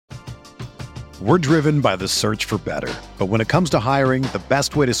We're driven by the search for better. But when it comes to hiring, the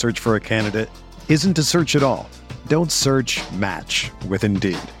best way to search for a candidate isn't to search at all. Don't search, match with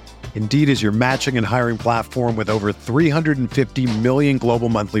Indeed. Indeed is your matching and hiring platform with over 350 million global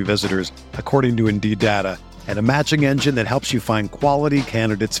monthly visitors, according to Indeed data, and a matching engine that helps you find quality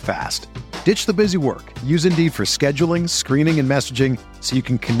candidates fast. Ditch the busy work. Use Indeed for scheduling, screening, and messaging so you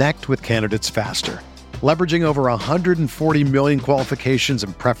can connect with candidates faster. Leveraging over 140 million qualifications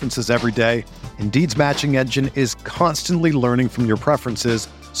and preferences every day, Indeed's matching engine is constantly learning from your preferences,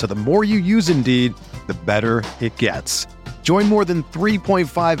 so the more you use Indeed, the better it gets. Join more than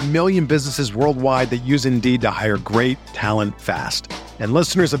 3.5 million businesses worldwide that use Indeed to hire great talent fast. And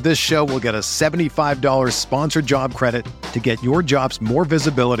listeners of this show will get a $75 sponsored job credit to get your jobs more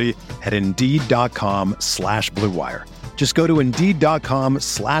visibility at Indeed.com/Blue Wire. Just go to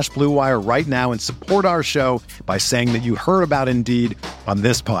Indeed.com/Blue Wire right now and support our show by saying that you heard about Indeed on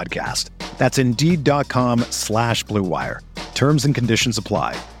this podcast. That's Indeed.com/Blue Wire. Terms and conditions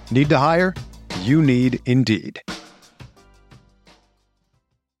apply. Need to hire? You need Indeed.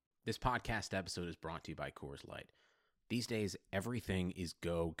 This podcast episode is brought to you by Coors Light. These days, everything is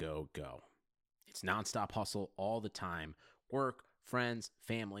go, go, go. It's nonstop hustle all the time. Work, friends,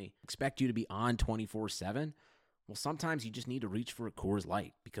 family, expect you to be on 24/7. Well, sometimes you just need to reach for a Coors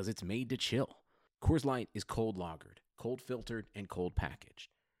Light because it's made to chill. Coors Light is cold lagered, cold filtered, and cold packaged.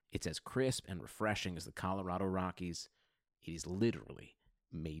 It's as crisp and refreshing as the Colorado Rockies. It is literally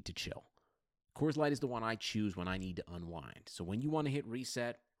made to chill. Coors Light is the one I choose when I need to unwind. So when you want to hit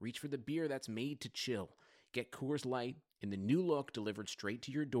reset, reach for the beer that's made to chill. Get Coors Light in the new look delivered straight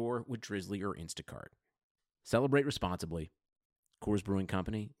to your door with Drizzly or Instacart. Celebrate responsibly. Coors Brewing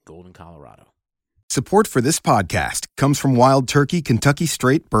Company, Golden, Colorado. Support for this podcast comes from Wild Turkey Kentucky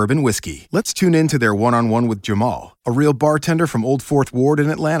Straight Bourbon Whiskey. Let's tune in to their one-on-one with Jamal, a real bartender from Old Fourth Ward in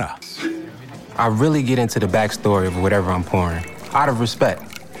Atlanta. I really get into the backstory of whatever I'm pouring, out of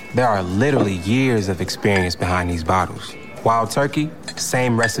respect. There are literally years of experience behind these bottles. Wild Turkey,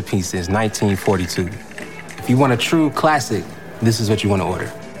 same recipe since 1942. If you want a true classic, this is what you want to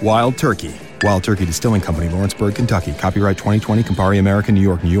order. Wild Turkey. Wild Turkey Distilling Company, Lawrenceburg, Kentucky. Copyright 2020, Campari American, New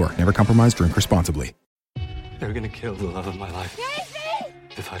York, New York. Never compromise, drink responsibly. They're gonna kill the love of my life. Casey!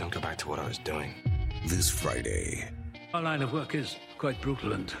 If I don't go back to what I was doing. This Friday. Our line of work is quite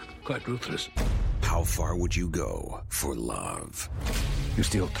brutal and quite ruthless. How far would you go for love? You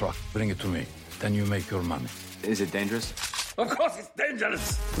steal truck, bring it to me. Then you make your money. Is it dangerous? Of course it's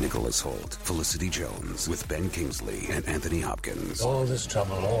dangerous! Nicholas Hoult, Felicity Jones, with Ben Kingsley and Anthony Hopkins. All this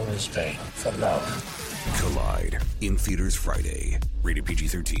trouble, all this pain, for love. Collide, in theaters Friday. Rated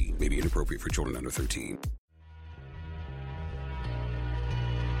PG-13, may be inappropriate for children under 13.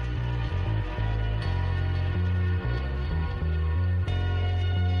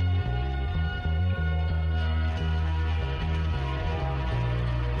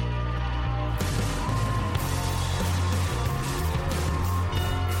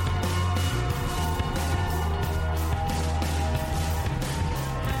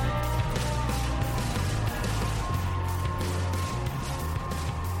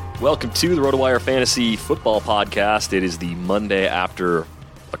 Welcome to the RotoWire Fantasy Football Podcast. It is the Monday after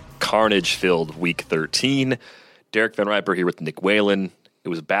a carnage-filled Week 13. Derek Van Riper here with Nick Whalen. It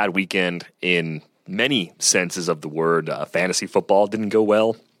was a bad weekend in many senses of the word. Fantasy football didn't go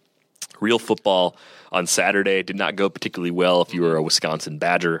well. Real football on Saturday did not go particularly well if you were a Wisconsin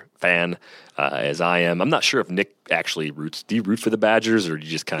Badger fan, as I am. I'm not sure if Nick actually roots. Do you root for the Badgers, or do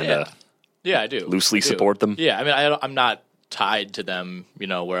you just kind of I do. Loosely support them? Yeah, I mean, I'm not tied to them,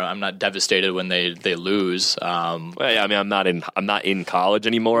 where I'm not devastated when they lose. Well, yeah, I mean, I'm not in college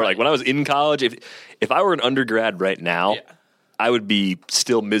anymore. Right. Like when I was in college, if I were an undergrad right now, I would be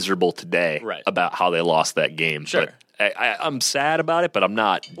still miserable today about how they lost that game. Sure. But I'm sad about it, but I'm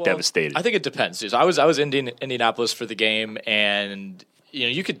not devastated. I think it depends. So I was in Indianapolis for the game, and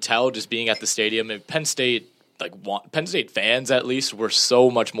you could tell just being at the stadium. Penn State fans at least were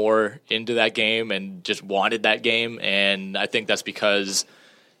so much more into that game and just wanted that game, and I think that's because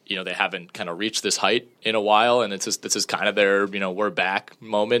they haven't kind of reached this height in a while, and this is kind of their we're back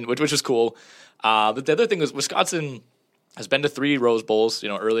moment, which is cool. But the other thing is Wisconsin has been to 3 Rose Bowls,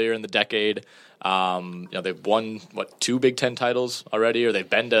 earlier in the decade. They've won 2 Big Ten titles already, or they've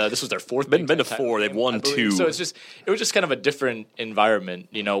been to. This was their 4th. Been to 4. They've won 2. So it was just kind of a different environment,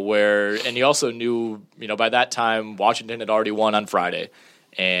 where, and you also knew, by that time Washington had already won on Friday,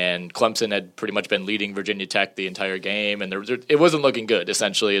 and Clemson had pretty much been leading Virginia Tech the entire game, and it wasn't looking good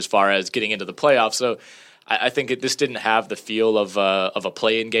essentially as far as getting into the playoffs. So I think this didn't have the feel of a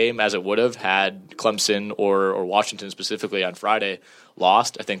play-in game as it would have had Clemson or Washington specifically on Friday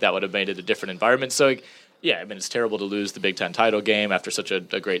lost. I think that would have made it a different environment. So, yeah, I mean, it's terrible to lose the Big Ten title game after such a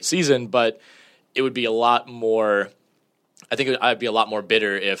great season, but it would be a lot more. I think I'd be a lot more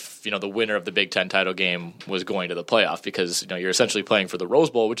bitter if the winner of the Big Ten title game was going to the playoff, because you're essentially playing for the Rose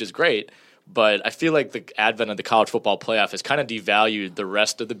Bowl, which is great. But I feel like the advent of the college football playoff has kind of devalued the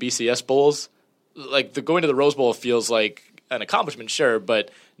rest of the BCS bowls. Like going to the Rose Bowl feels like an accomplishment, sure, but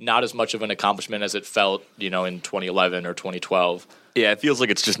not as much of an accomplishment as it felt, in 2011 or 2012. Yeah, it feels like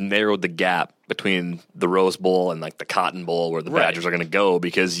it's just narrowed the gap between the Rose Bowl and like the Cotton Bowl where the Badgers are going to go,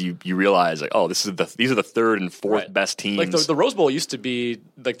 because you realize like, oh, these are the third and fourth best teams. Like the Rose Bowl used to be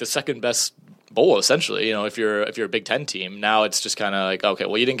like the second best bowl essentially. If you're a Big Ten team, now it's just kind of like, okay,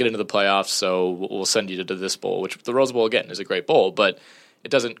 well, you didn't get into the playoffs, so we'll send you to this bowl, which the Rose Bowl again is a great bowl, but it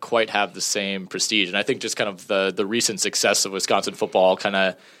doesn't quite have the same prestige. And I think just kind of the recent success of Wisconsin football kind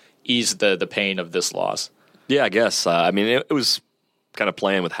of eased the pain of this loss. Yeah, I guess. I mean, it was kind of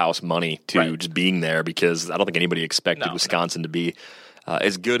playing with house money too, just being there, because I don't think anybody expected Wisconsin to be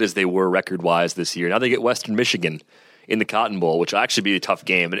as good as they were record-wise this year. Now they get Western Michigan in the Cotton Bowl, which will actually be a tough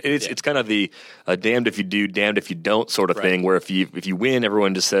game. And it's kind of the damned if you do, damned if you don't sort of thing, where if you win,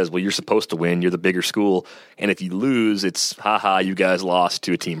 everyone just says, well, you're supposed to win, you're the bigger school. And if you lose, it's, haha, you guys lost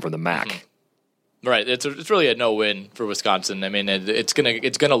to a team from the MAC. Mm-hmm. Right, it's really a no-win for Wisconsin. I mean, it's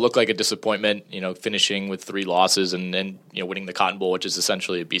gonna look like a disappointment, finishing with 3 losses and winning the Cotton Bowl, which is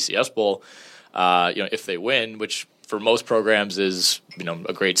essentially a BCS bowl. If they win, which for most programs is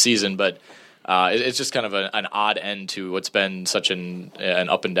a great season, but it's just kind of an odd end to what's been such an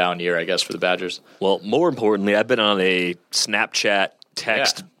up and down year, I guess, for the Badgers. Well, more importantly, I've been on a Snapchat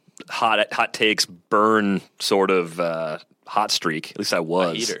text hot takes burn sort of hot streak. At least I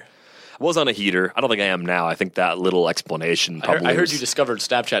was. A heater. I was on a heater. I don't think I am now. I think that little explanation probably I heard you discovered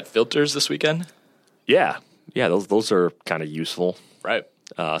Snapchat filters this weekend. Yeah. Those are kind of useful. Right.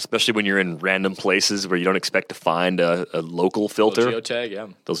 Especially when you're in random places where you don't expect to find a local filter. Geotag, yeah.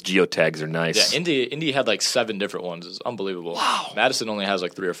 Those geotags are nice. Yeah, Indy had like 7 different ones. It's unbelievable. Wow. Madison only has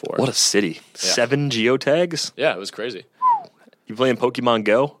like 3 or 4. What a city. Yeah. 7 geotags? Yeah, it was crazy. You playing Pokemon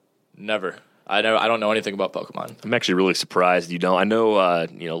Go? Never. I don't know anything about Pokemon. I'm actually really surprised you don't. I know,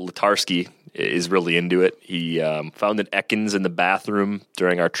 Latarsky is really into it. He found an Ekans in the bathroom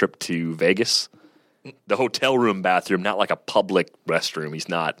during our trip to Vegas. The hotel room bathroom, not like a public restroom. He's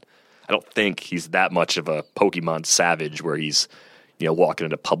not. I don't think he's that much of a Pokemon savage where he's, walking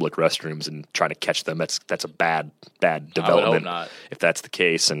into public restrooms and trying to catch them. That's a bad development. I would hope not. If that's the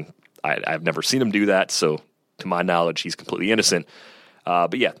case, and I've never seen him do that, so to my knowledge, he's completely innocent.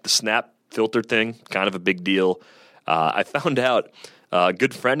 But yeah, the Snap filter thing, kind of a big deal. I found out a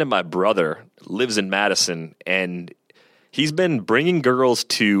good friend of my brother lives in Madison, and he's been bringing girls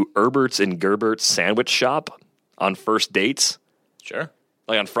to Herbert's and Gerbert's sandwich shop on first dates. Sure.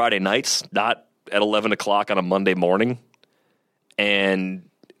 Like on Friday nights, not at 11 o'clock on a Monday morning. And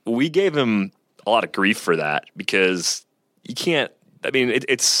we gave him a lot of grief for that, because you can't, I mean,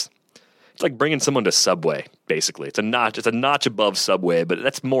 it's like bringing someone to Subway, basically. It's a notch above Subway, but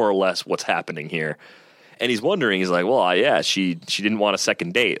that's more or less what's happening here. And he's wondering, he's like, well, yeah, she didn't want a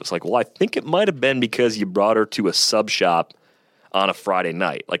second date. It's like, well, I think it might have been because you brought her to a sub shop on a Friday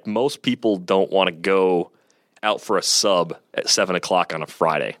night. Like, most people don't want to go out for a sub at 7 o'clock on a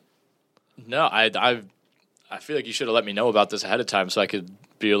Friday. No, I feel like you should have let me know about this ahead of time so I could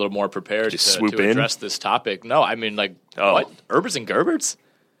be a little more prepared to address this topic. No, I mean, like, what? Herbert's and Gerbert's?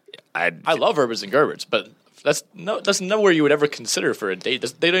 I love Herbert's and Gerbert's, but that's nowhere you would ever consider for a date.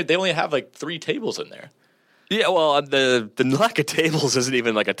 They only have like 3 tables in there. Yeah, well, the lack of tables isn't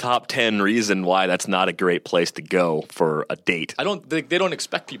even like a top 10 reason why that's not a great place to go for a date. They don't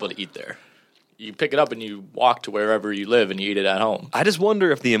expect people to eat there. You pick it up and you walk to wherever you live and you eat it at home. I just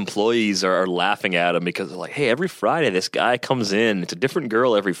wonder if the employees are laughing at him because they're like, hey, every Friday this guy comes in. It's a different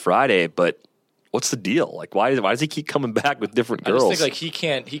girl every Friday, but what's the deal? Like, why does he keep coming back with different girls? I just think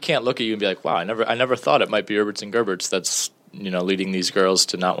like he can't look at you and be like, wow, I never thought it might be Herbert's and Gerbert's that's leading these girls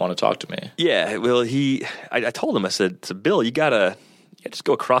to not want to talk to me. Yeah, well, I told him, I said, Bill, you gotta just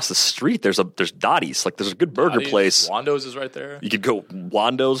go across the street. There's Dottie's, like there's a good burger place. Wando's is right there. You could go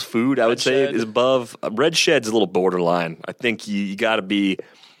Wando's food. I would say is above. Red Shed's a little borderline. I think you gotta be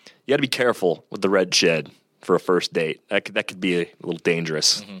careful with the Red Shed for a first date. That could be a little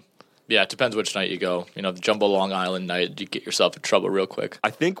dangerous. Mm-hmm. Yeah, it depends which night you go. The Jumbo Long Island night, you get yourself in trouble real quick.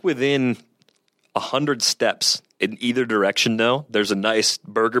 I think within 100 steps in either direction, though, there's a nice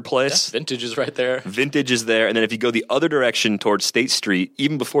burger place. Yeah, Vintage is right there. Vintage is there. And then if you go the other direction towards State Street,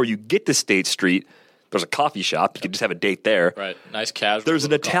 even before you get to State Street, There's a coffee shop. You could just have a date there. Right. Nice casual. There's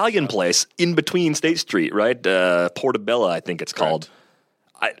an Italian place in between State Street, right? Portobello, I think it's called.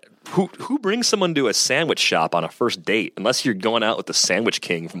 Who brings someone to a sandwich shop on a first date unless you're going out with the Sandwich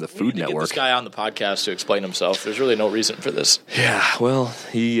King from the Food Network? Get this guy on the podcast to explain himself. There's really no reason for this. Yeah, well,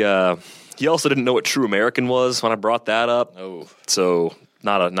 he also didn't know what True American was when I brought that up. Oh, so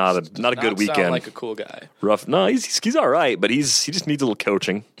not a good weekend. Sound like a cool guy. Rough. No, he's all right, but he just needs a little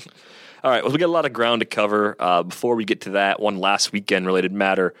coaching. All right, well, we got a lot of ground to cover. Before we get to that, one last weekend related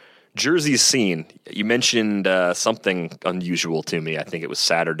matter. Jersey's scene. You mentioned something unusual to me. I think it was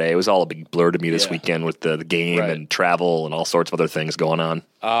Saturday. It was all a big blur to me this weekend with the game and travel and all sorts of other things going on.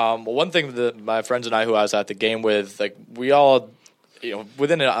 Well, one thing that my friends and I who I was at the game with, like we all,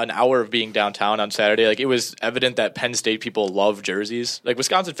 within an hour of being downtown on Saturday, like it was evident that Penn State people love jerseys. Like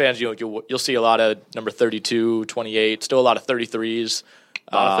Wisconsin fans, you'll see a lot of number 32, 28, still a lot of 33s.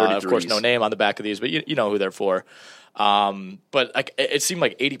 Of course, no name on the back of these, but you know who they're for. But like, it seemed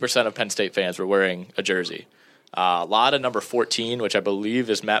like 80% of Penn State fans were wearing a jersey. A lot of number 14, which I believe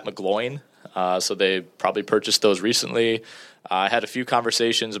is Matt McGloin. So they probably purchased those recently. I had a few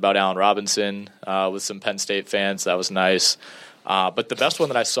conversations about Allen Robinson with some Penn State fans. That was nice. But the best one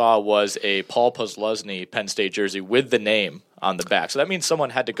that I saw was a Paul Posluszny Penn State jersey with the name on the back. So that means someone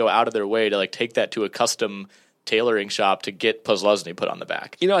had to go out of their way to like take that to a custom tailoring shop to get Posluszny put on the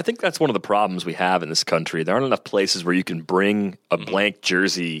back. I think that's one of the problems we have in this country. There aren't enough places where you can bring a blank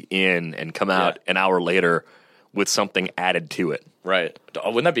jersey in and come out an hour later with something added to it. Right. Oh,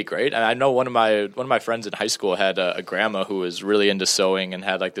 wouldn't that be great? And I know one of my friends in high school had a grandma who was really into sewing and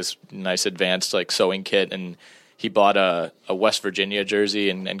had like this nice advanced like sewing kit, and he bought a West Virginia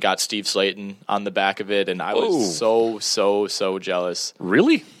jersey and got Steve Slayton on the back of it, and I was so jealous.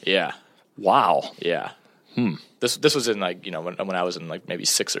 Really? Yeah. Wow. Yeah. This was in like when I was in like maybe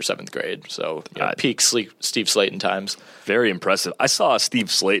 6th or 7th grade, so peak Steve Slayton times. Very impressive. I saw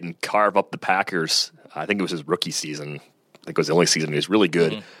Steve Slayton carve up the Packers. I think it was his rookie season. I think it was the only season. He was really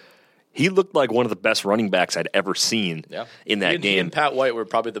good. Mm-hmm. He looked like one of the best running backs I'd ever seen in that game. He and Pat White were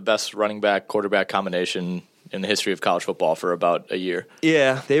probably the best running back quarterback combination in the history of college football for about a year.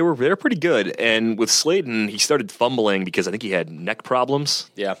 Yeah, they were pretty good. And with Slayton, he started fumbling because I think he had neck problems.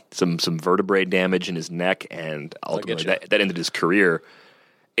 Yeah. Some vertebrae damage in his neck, and ultimately that ended his career.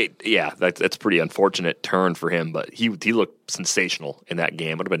 That's a pretty unfortunate turn for him, but he looked sensational in that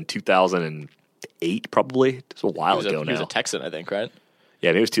game. It would have been 2008 probably. It's a while ago now. He was a Texan, I think, right? Yeah,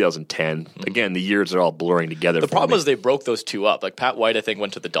 maybe it was 2010. Again, the years are all blurring together. The problem is they broke those two up. Like Pat White, I think,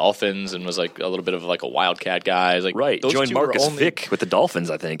 went to the Dolphins and was like a little bit of like a wildcat guy. Like, right, those joined Marcus Vick with the Dolphins,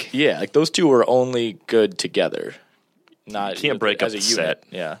 I think. Yeah, like those two were only good together. You can't break up as a the unit. set.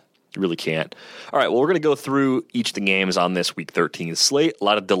 Yeah. You really can't. All right, well, we're going to go through each of the games on this Week 13 slate. A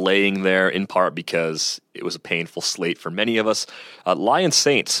lot of delaying there, in part because it was a painful slate for many of us.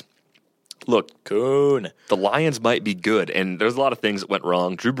 Lions-Saints. Look, Coon. The Lions might be good, and there's a lot of things that went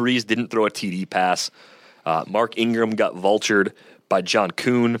wrong. Drew Brees didn't throw a TD pass. Mark Ingram got vultured by John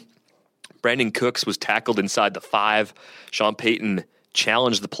Kuhn. Brandon Cooks was tackled inside the 5. Sean Payton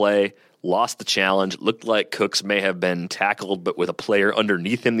challenged the play, lost the challenge. Looked like Cooks may have been tackled, but with a player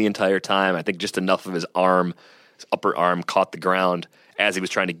underneath him the entire time. I think just enough of his upper arm caught the ground as he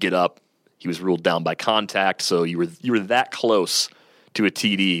was trying to get up. He was ruled down by contact, so you were that close to a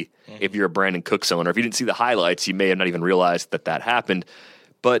TD. If you're a Brandon Cooks owner. If you didn't see the highlights, you may have not even realized that happened.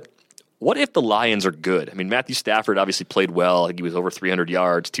 But what if the Lions are good? I mean, Matthew Stafford obviously played well. I think he was over 300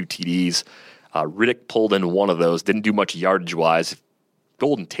 yards, 2 TDs. Riddick pulled in one of those. Didn't do much yardage-wise.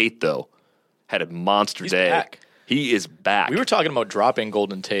 Golden Tate, though, had a monster day. Back. He is back. We were talking about dropping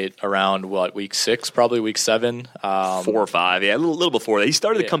Golden Tate around, week 6, probably week 7? 4 or 5, a little before that. He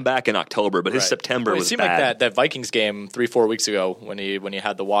started to come back in October, but his September was bad. It seemed like that Vikings game 3-4 weeks ago when he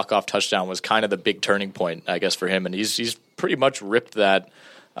had the walk-off touchdown was kind of the big turning point, I guess, for him. And he's pretty much ripped that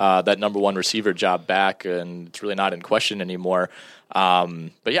number 1 receiver job back, and it's really not in question anymore.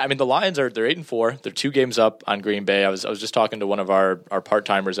 But yeah, I mean, the Lions they're 8-4. They're 2 games up on Green Bay. I was just talking to one of our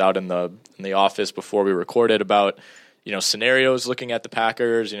part-timers out in the office before we recorded about, scenarios looking at the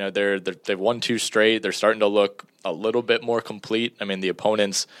Packers. They've won 2 straight. They're starting to look a little bit more complete. I mean, the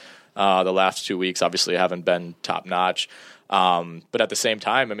opponents the last 2 weeks obviously haven't been top-notch. But at the same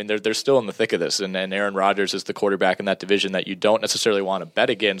time, I mean, they're still in the thick of this, and Aaron Rodgers is the quarterback in that division that you don't necessarily want to bet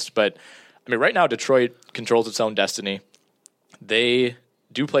against. But I mean, right now Detroit controls its own destiny. They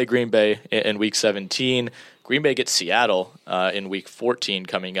do play Green Bay in Week 17. Green Bay gets Seattle in Week 14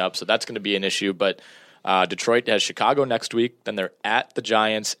 coming up, so that's going to be an issue. But Detroit has Chicago next week. Then they're at the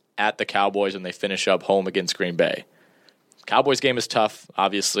Giants, at the Cowboys, and they finish up home against Green Bay. Cowboys game is tough.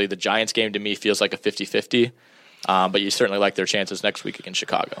 Obviously, the Giants game to me feels like a 50-50. But you certainly like their chances next week against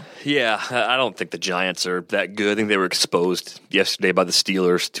Chicago. Yeah, I don't think the Giants are that good. I think they were exposed yesterday by the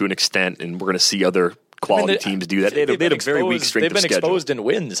Steelers to an extent, and we're going to see other quality teams do that. They had a very weak strength of schedule. They've been exposed in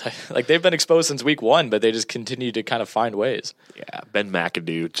wins. Like, they've been exposed since week 1, but they just continue to kind of find ways. Yeah, Ben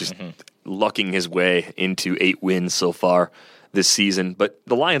McAdoo just lucking his way into 8 wins so far this season. But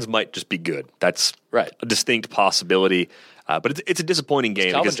the Lions might just be good. That's right. A distinct possibility. But it's a disappointing game.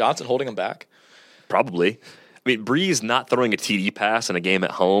 Is Calvin Johnson holding him back? Probably. I mean, Breeze not throwing a TD pass in a game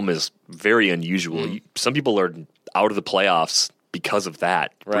at home is very unusual. Some people are out of the playoffs because of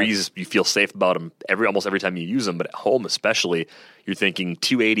that. Right. Breeze, you feel safe about him almost every time you use him, but at home especially, you're thinking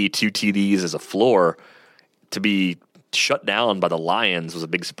 280, 2 TDs as a floor. To be shut down by the Lions was a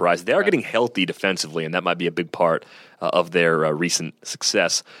big surprise. They are getting healthy defensively, and that might be a big part of their recent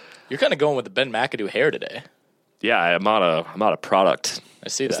success. You're kind of going with the Ben McAdoo hair today. Yeah, I'm not a product. I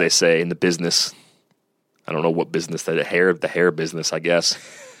see that. As they say in the business. I don't know what business, the hair business, I guess.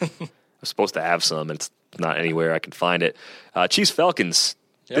 I'm supposed to have some, and it's not anywhere I can find it. Chiefs-Falcons.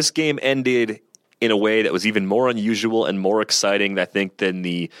 Yep. This game ended in a way that was even more unusual and more exciting, I think, than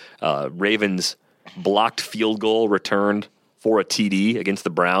the Ravens' blocked field goal returned for a TD against the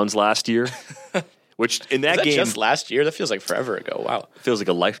Browns last year. Which in that game, just last year? That feels like forever ago. Wow. Feels like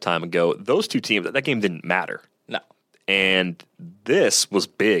a lifetime ago. Those two teams, that game didn't matter. No. And this was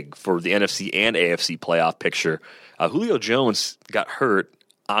big for the NFC and AFC playoff picture. Julio Jones got hurt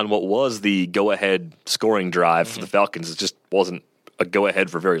on what was the go-ahead scoring drive for the Falcons. It just wasn't a go-ahead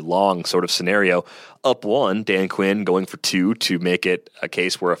for very long sort of scenario. Up 1, Dan Quinn going for 2 to make it a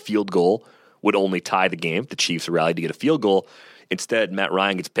case where a field goal would only tie the game. The Chiefs rallied to get a field goal. Instead, Matt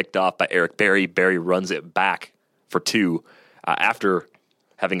Ryan gets picked off by Eric Berry. Berry runs it back for 2 after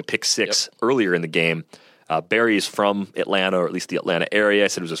having a pick 6 earlier in the game. Barry is from Atlanta, or at least the Atlanta area. I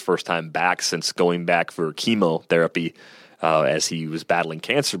said it was his first time back since going back for chemotherapy as he was battling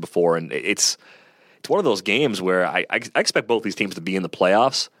cancer before. And it's one of those games where I expect both these teams to be in the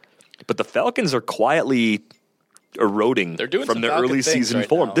playoffs, but the Falcons are quietly eroding from their early season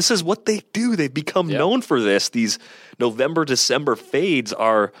form. Now. This is what they do. They've become known for this. These November, December fades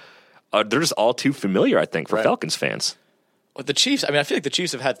are they're just all too familiar, I think, for Falcons fans. With the Chiefs, I feel like the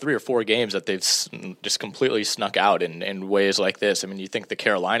Chiefs have had 3 or 4 games that they've just completely snuck out in ways like this. You think the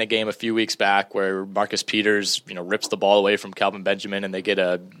Carolina game a few weeks back where Marcus Peters, rips the ball away from Calvin Benjamin and they get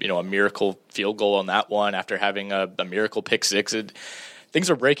a miracle field goal on that one after having a miracle pick 6. Things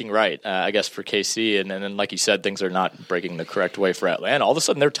are breaking right, I guess, for KC. And then, like you said, things are not breaking the correct way for Atlanta. All of a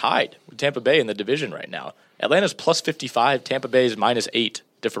sudden, they're tied with Tampa Bay in the division right now. Atlanta's plus 55, Tampa Bay's minus 8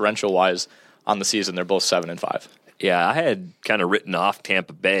 differential-wise on the season. They're both 7-5. Yeah, I had kind of written off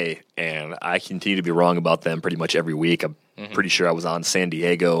Tampa Bay, and I continue to be wrong about them pretty much every week. I'm pretty sure I was on San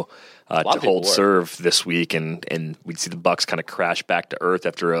Diego to hold serve this week, and we'd see the Bucs kind of crash back to earth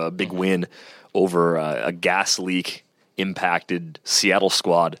after a big win over a gas leak impacted Seattle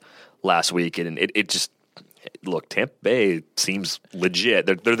squad last week, and it just look, Tampa Bay seems legit.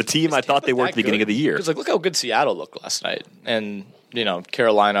 They're the team I thought they were at the beginning of the year. Because look how good Seattle looked last night, and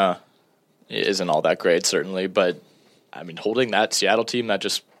Carolina isn't all that great certainly, but holding that Seattle team that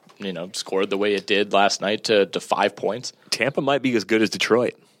just scored the way it did last night to 5 points. Tampa might be as good as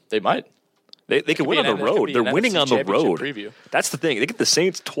Detroit. They might. They can win on the road. They're winning on the road. Preview. That's the thing. They get the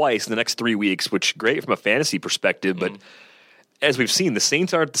Saints twice in the next 3 weeks, which great from a fantasy perspective. But as we've seen, the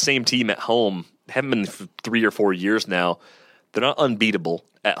Saints aren't the same team at home. Haven't been for 3 or 4 years now. They're not unbeatable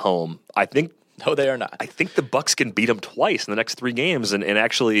at home. No, they are not. I think the Bucs can beat them twice in the next 3 games and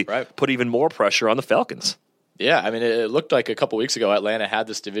actually put even more pressure on the Falcons. Yeah, it looked like a couple weeks ago Atlanta had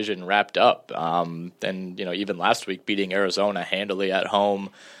this division wrapped up. And even last week beating Arizona handily at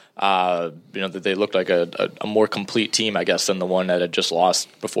home. That they looked like a more complete team, I guess, than the one that had just lost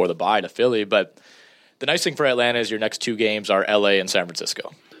before the bye to Philly. But the nice thing for Atlanta is your next 2 games are LA and San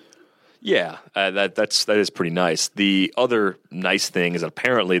Francisco. Yeah, that is pretty nice. The other nice thing is that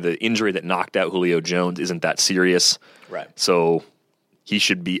apparently the injury that knocked out Julio Jones isn't that serious. Right. So he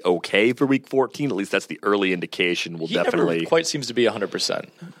should be okay for Week 14. At least that's the early indication. He never quite seems to be 100%.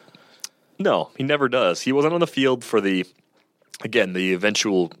 No, he never does. He wasn't on the field for the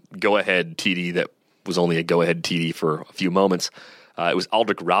eventual go-ahead TD that was only a go-ahead TD for a few moments. It was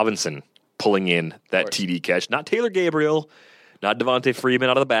Aldrick Robinson pulling in that TD catch. Not Taylor Gabriel, not Devontae Freeman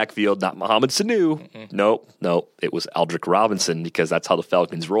out of the backfield, not Mohamed Sanu. No, it was Aldrick Robinson because that's how the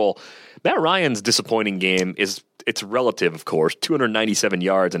Falcons roll. Matt Ryan's disappointing game it's relative, of course. 297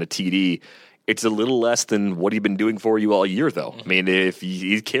 yards and a TD It's a little less than what he'd been doing for you all year, though. I mean, if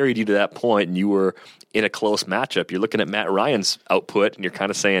he carried you to that point and you were in a close matchup, you're looking at Matt Ryan's output and you're kind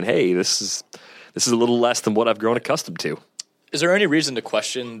of saying, hey, this is a little less than what I've grown accustomed to. Is there any reason to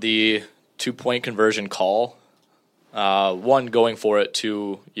question the 2-point conversion call? One, going for it,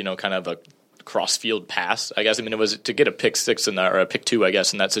 to, kind of a cross-field pass, I guess. I mean, it was to get a pick 6 in that, or a pick 2, I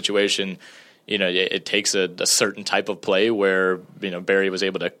guess, in that situation. It takes a certain type of play where, Barry was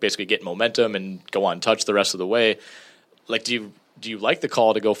able to basically get momentum and go on touch the rest of the way. Like, do you like the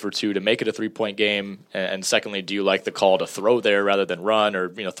call to go for 2 to make it a 3-point game? And secondly, do you like the call to throw there rather than run, or,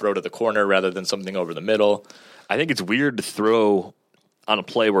 throw to the corner rather than something over the middle? I think it's weird to throw on a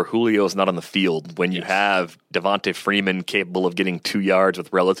play where Julio's not on the field when you have Devonta Freeman capable of getting 2 yards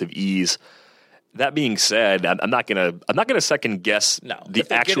with relative ease. That being said, I'm not gonna second guess the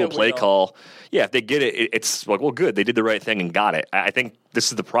actual play call. Yeah, if they get it, it's like, well, good, they did the right thing and got it. I think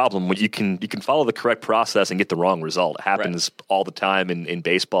this is the problem when you can follow the correct process and get the wrong result. It happens all the time in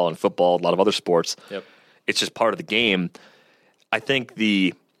baseball and football, a lot of other sports. Yep. It's just part of the game. I think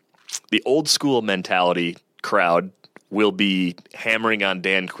the old school mentality crowd will be hammering on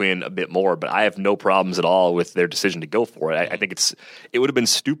Dan Quinn a bit more, but I have no problems at all with their decision to go for it. I think it would have been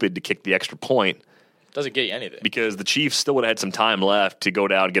stupid to kick the extra point. Doesn't get you anything. Because the Chiefs still would have had some time left to go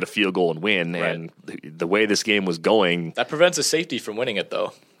down and get a field goal and win, and the way this game was going... That prevents a safety from winning it,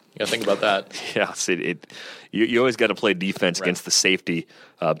 though. You got to think about that. Yeah, you always got to play defense against the safety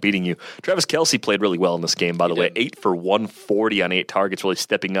beating you. Travis Kelce played really well in this game, by the way. 8 for 140 on 8 targets, really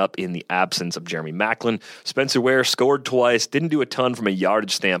stepping up in the absence of Jeremy Maclin. Spencer Ware scored twice, didn't do a ton from a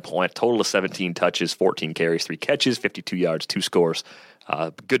yardage standpoint. Total of 17 touches, 14 carries, 3 catches, 52 yards, 2 scores.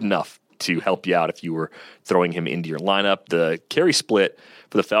 Good enough to help you out if you were throwing him into your lineup. The carry split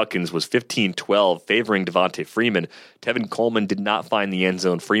for the Falcons was 15-12, favoring Devonta Freeman. Tevin Coleman did not find the end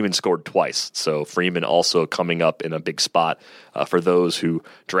zone. Freeman scored twice, so Freeman also coming up in a big spot for those who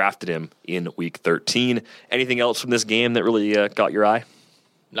drafted him in Week 13. Anything else from this game that really got your eye?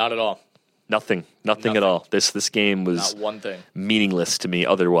 Not at all. Nothing at all. This game was not one thing. Meaningless to me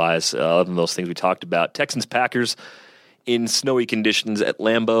otherwise, other than those things we talked about. Texans-Packers in snowy conditions at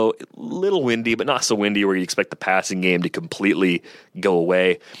Lambeau. A little windy, but not so windy where you expect the passing game to completely go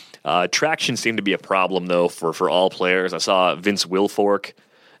away. Traction seemed to be a problem, though, for all players. I saw Vince Wilfork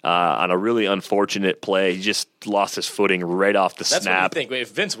on a really unfortunate play. He just lost his footing right off the snap. That's what you think.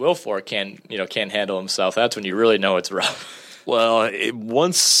 If Vince Wilfork can't handle himself, that's when you really know it's rough. Well, if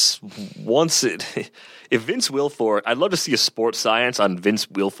Vince Wilfork, I'd love to see a sports science on Vince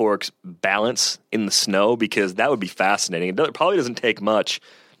Wilfork's balance in the snow, because that would be fascinating. It probably doesn't take much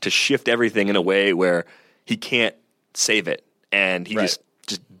to shift everything in a way where he can't save it, and he just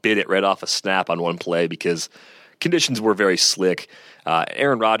bit it right off a snap on one play because conditions were very slick.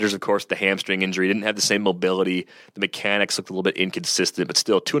 Aaron Rodgers, of course, the hamstring injury, didn't have the same mobility. The mechanics looked a little bit inconsistent, but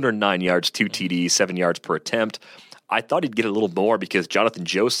still 209 yards, 2 TDs, 7 yards per attempt. I thought he'd get a little more because Jonathan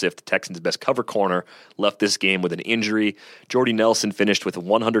Joseph, the Texans' best cover corner, left this game with an injury. Jordy Nelson finished with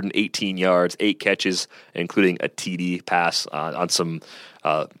 118 yards, 8 catches, including a TD pass on some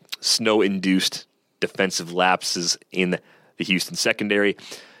snow-induced defensive lapses in the Houston secondary.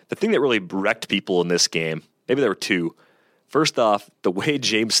 The thing that really wrecked people in this game, maybe there were two. First off, the way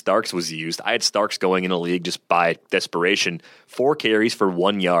James Starks was used. I had Starks going in a league just by desperation. 4 carries for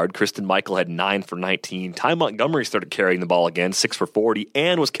 1 yard. Kristen Michael had 9 for 19. Ty Montgomery started carrying the ball again, 6 for 40,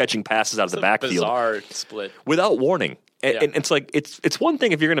 and was catching passes out of the backfield. Bizarre split. Without warning. And it's like, it's one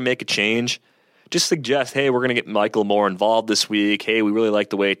thing if you're going to make a change, just suggest, hey, we're going to get Michael more involved this week. Hey, we really like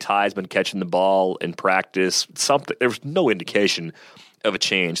the way Ty's been catching the ball in practice. Something. There was no indication of a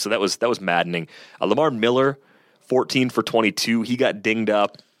change, so that was maddening. Lamar Miller, 14 for 22. He got dinged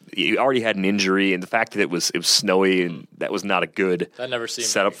up. He already had an injury, and the fact that it was snowy, and that was not a good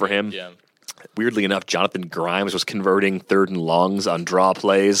setup for him. Yeah. Weirdly enough, Jonathan Grimes was converting 3rd and longs on draw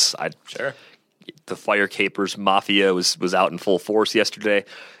plays. Sure. The Fire Capers Mafia was out in full force yesterday.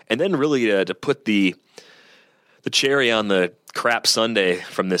 And then really to put the cherry on the crap Sunday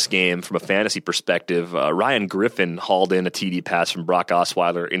from this game, from a fantasy perspective, Ryan Griffin hauled in a TD pass from Brock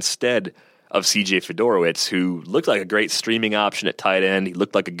Osweiler instead of C.J. Fedorowicz, who looked like a great streaming option at tight end. He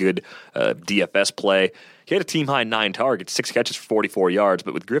looked like a good DFS play. He had a team-high 9 targets, 6 catches for 44 yards,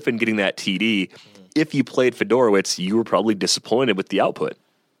 but with Griffin getting that TD, if you played Fedorowicz, you were probably disappointed with the output.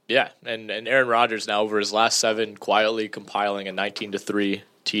 Yeah, and Aaron Rodgers now over his last 7 quietly compiling a 19-3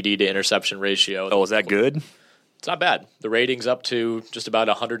 TD to interception ratio. Oh, is that good? It's not bad. The rating's up to just about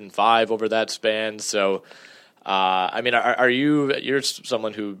 105 over that span, so I mean, you're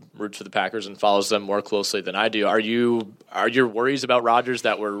someone who roots for the Packers and follows them more closely than I do. Are your worries about Rodgers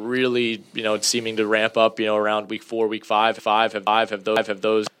that were really, seeming to ramp up, around week 4, week 5, have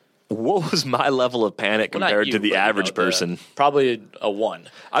those? What was my level of panic compared to the average person? Probably a 1.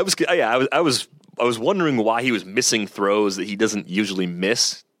 I was wondering why he was missing throws that he doesn't usually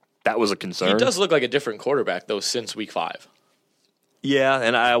miss. That was a concern. He does look like a different quarterback though since week 5. Yeah,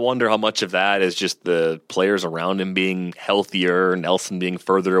 and I wonder how much of that is just the players around him being healthier, Nelson being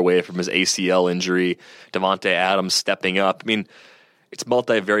further away from his ACL injury, Devontae Adams stepping up. I mean, it's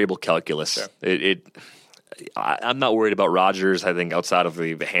multivariable calculus. Sure. I'm not worried about Rodgers, I think, outside of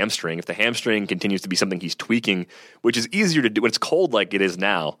the hamstring. If the hamstring continues to be something he's tweaking, which is easier to do when it's cold like it is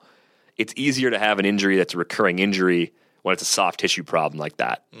now, it's easier to have an injury that's a recurring injury when it's a soft tissue problem like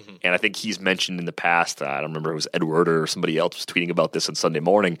that. Mm-hmm. And I think he's mentioned in the past, I don't remember if it was Edward or somebody else was tweeting about this on Sunday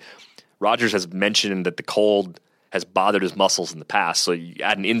morning, Rodgers has mentioned that the cold has bothered his muscles in the past. So you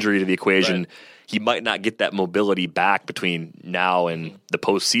add an injury to the equation, he might not get that mobility back between now and the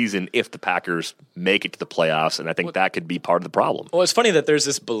postseason if the Packers make it to the playoffs, and I think that could be part of the problem. Well, it's funny that there's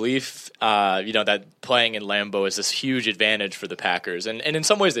this belief, that playing in Lambeau is this huge advantage for the Packers, and in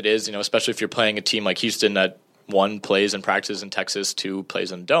some ways it is, especially if you're playing a team like Houston that 1 plays and practices in Texas, 2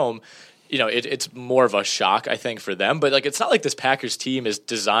 plays in Dome. It's more of a shock, I think, for them. But it's not like this Packers team is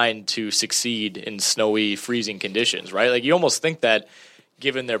designed to succeed in snowy, freezing conditions, right? You almost think that,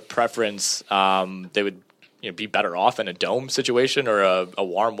 given their preference, they would be better off in a dome situation or a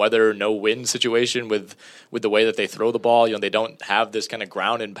warm weather, no wind situation with the way that they throw the ball. They don't have this kind of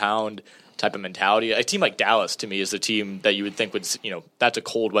ground and pound type of mentality. A team like Dallas, to me, is the team that you would think would, that's a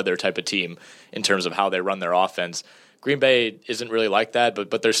cold weather type of team in terms of how they run their offense. Green Bay isn't really like that,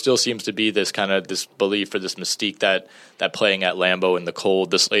 but there still seems to be this kind of this belief or this mystique that playing at Lambeau in the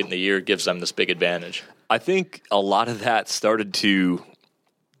cold this late in the year gives them this big advantage. I think a lot of that started to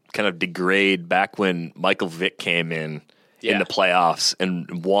kind of degrade back when Michael Vick came in the playoffs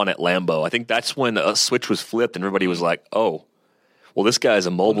and won at Lambeau. I think that's when a switch was flipped and everybody was like, oh, well, this guy's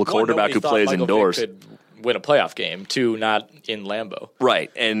a mobile quarterback who plays Michael indoors. Vick could win a playoff game, too, not in Lambeau.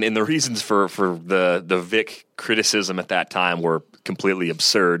 Right, and the reasons for the Vick criticism at that time were completely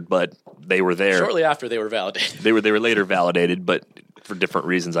absurd, but they were there. Shortly after they were validated. They were later validated, but for different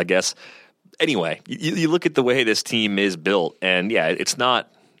reasons, I guess. Anyway, you look at the way this team is built, and it's not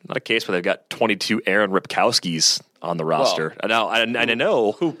a case where they've got 22 Aaron Ripkowskis on the roster. Well, I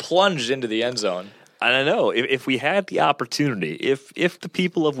know who plunged into the end zone. And I know if we had the opportunity, if the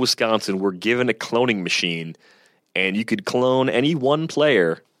people of Wisconsin were given a cloning machine and you could clone any one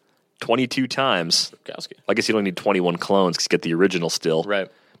player 22 times, Ripkowski. I guess you don't need 21 clones because you get the original still.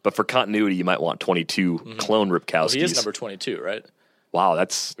 Right. But for continuity, you might want 22 clone Ripkowskis. Well, he is number 22, right? Wow,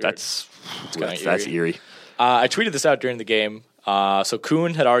 that's eerie. I tweeted this out during the game. So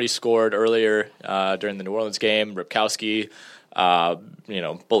Kuhn had already scored earlier during the New Orleans game. Ripkowski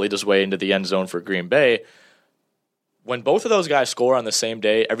bullied his way into the end zone for Green Bay. When both of those guys score on the same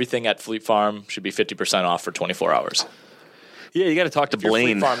day, everything at Fleet Farm should be 50% off for 24 hours. Yeah, you got to talk to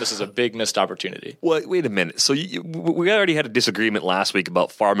Blaine. Fleet Farm, this is a big missed opportunity. Well, wait a minute. So we already had a disagreement last week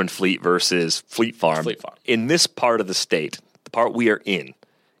about Farm and Fleet versus Fleet Farm. Fleet Farm. In this part of the state, the part we are in,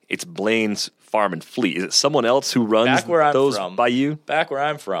 it's Blaine's Farm and Fleet. Is it someone else who runs those by you? Back where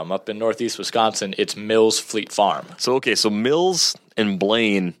I'm from, up in northeast Wisconsin, it's Mills Fleet Farm. So Mills and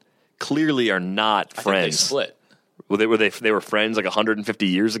Blaine clearly are not friends. I think they split. Well, they were friends like 150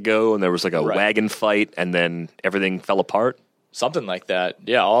 years ago, and there was like a wagon fight, and then everything fell apart. Something like that.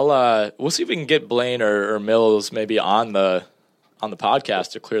 Yeah, we'll see if we can get Blaine or Mills maybe on the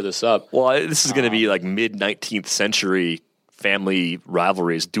podcast to clear this up. Well, this is going to be like mid 19th century family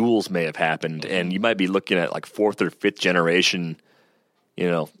rivalries. Duels may have happened, and you might be looking at like 4th or 5th generation,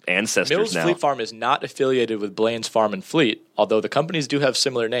 ancestors Mills now. Fleet Farm is not affiliated with Blaine's Farm and Fleet, although the companies do have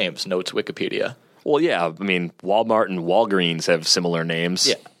similar names, notes Wikipedia. Well, yeah, I mean, Walmart and Walgreens have similar names.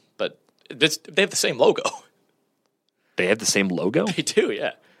 Yeah, but they have the same logo. They have the same logo? They do,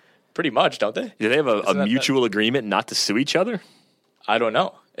 yeah. Pretty much, don't they? Do they have a mutual agreement not to sue each other? I don't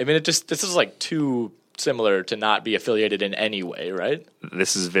know. I mean, this is like too similar to not be affiliated in any way, right?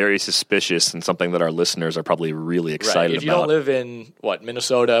 This is very suspicious and something that our listeners are probably really excited about. If you don't live in,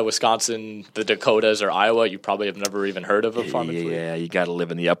 Minnesota, Wisconsin, the Dakotas, or Iowa, you probably have never even heard of a Farm and Fleet. Yeah, you got to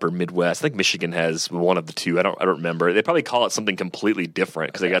live in the upper Midwest. I think Michigan has one of the two. I don't remember. They probably call it something completely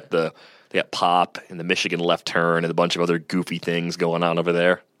different because they got Pop and the Michigan Left Turn and a bunch of other goofy things going on over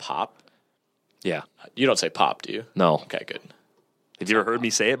there. Pop? Yeah. You don't say Pop, do you? No. Okay, good. Have you ever heard me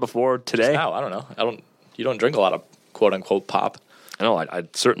say it before today? No, I don't know. You don't drink a lot of quote unquote pop. I know. I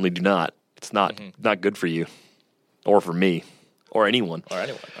certainly do not. It's not good for you. or for me, or anyone. Or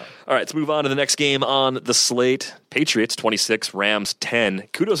anyone. All right, let's move on to the next game on the slate. Patriots 26, Rams 10.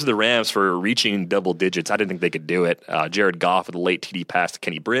 Kudos to the Rams for reaching double digits. I didn't think they could do it. Jared Goff with a late TD pass to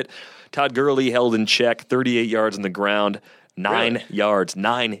Kenny Britt. Todd Gurley held in check, 38 yards on the ground, 9 yards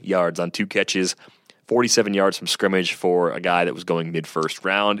on 2 catches, 47 yards from scrimmage for a guy that was going mid-first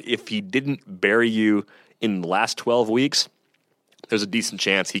round. If he didn't bury you in the last 12 weeks, there's a decent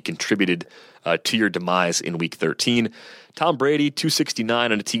chance he contributed to your demise in Week 13. Tom Brady,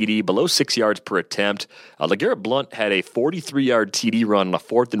 269 on a TD, below 6 yards per attempt. LeGarrette Blount had a 43-yard TD run on a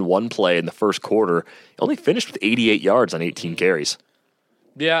 4th-and-1 play in the first quarter. He only finished with 88 yards on 18 carries.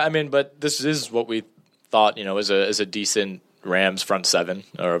 Yeah, I mean, but this is what we thought, is a decent Rams front seven,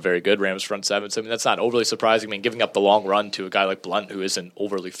 or a very good Rams front seven. So, I mean, that's not overly surprising. I mean, giving up the long run to a guy like Blount, who isn't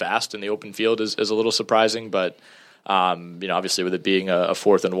overly fast in the open field, is a little surprising, but obviously with it being a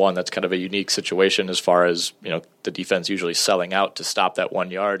 4th-and-1, that's kind of a unique situation as far as, the defense usually selling out to stop that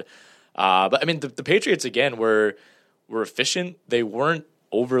 1 yard. But I mean, the Patriots, again, were efficient. They weren't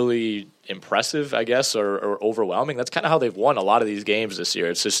overly impressive, I guess, or overwhelming. That's kind of how they've won a lot of these games this year.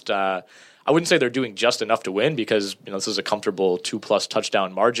 It's just, I wouldn't say they're doing just enough to win because, this is a comfortable 2+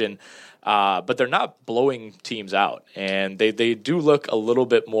 touchdown margin. But they're not blowing teams out. And they do look a little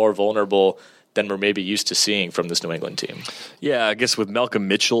bit more vulnerable than we're maybe used to seeing from this New England team. Yeah, I guess with Malcolm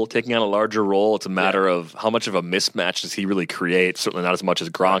Mitchell taking on a larger role, it's a matter of how much of a mismatch does he really create. Certainly not as much as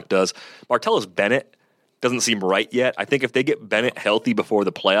Gronk does. Martellus Bennett doesn't seem right yet. I think if they get Bennett healthy before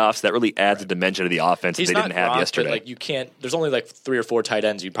the playoffs, that really adds a dimension to the offense that they didn't have yesterday. But you can't. There's only 3 or 4 tight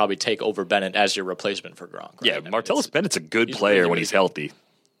ends you'd probably take over Bennett as your replacement for Gronk. Right? Yeah, Martellus Bennett's a good player really, when he's healthy,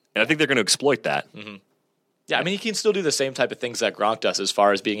 and I think they're going to exploit that. Mm-hmm. Yeah, I mean, he can still do the same type of things that Gronk does as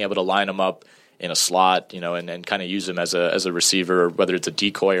far as being able to line him up in a slot, and kind of use him as a receiver, whether it's a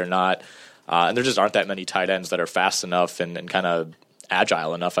decoy or not. And there just aren't that many tight ends that are fast enough and kind of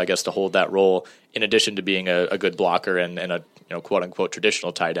agile enough, I guess, to hold that role, in addition to being a good blocker and a quote-unquote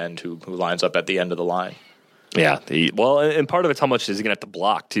traditional tight end who lines up at the end of the line. Yeah, and part of it's how much is he going to have to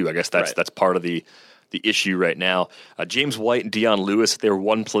block, too. I guess that's part of the issue right now. James White and Deion Lewis, if they were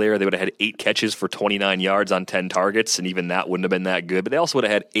one player, they would have had 8 catches for 29 yards on 10 targets, and even that wouldn't have been that good. But they also would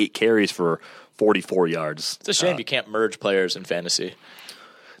have had 8 carries for 44 yards. It's a shame you can't merge players in fantasy.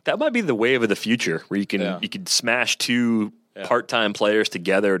 That might be the wave of the future, where you can smash 2 part-time players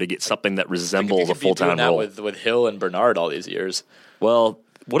together to get something that resembles a full-time role. With Hill and Bernard all these years. Well,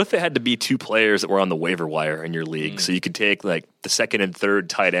 what if it had to be 2 players that were on the waiver wire in your league? So you could take the second and third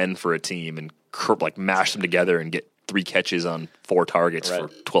tight end for a team and mash them together and get 3 catches on 4 targets for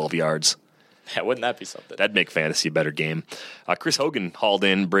 12 yards. Yeah, wouldn't that be something? That'd make fantasy a better game. Chris Hogan hauled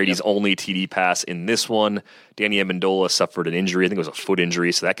in Brady's only TD pass in this one. Danny Amendola suffered an injury. I think it was a foot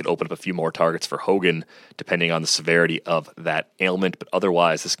injury, so that could open up a few more targets for Hogan, depending on the severity of that ailment. But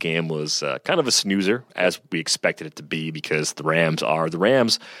otherwise, this game was kind of a snoozer, as we expected it to be, because the Rams are the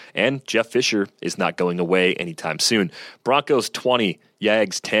Rams, and Jeff Fisher is not going away anytime soon. Broncos 20,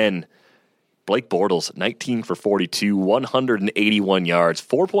 Jags 10. Blake Bortles, 19 for 42, 181 yards,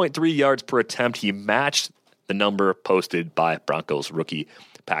 4.3 yards per attempt. He matched the number posted by Broncos rookie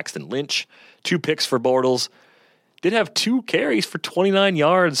Paxton Lynch. 2 picks for Bortles. Did have 2 carries for 29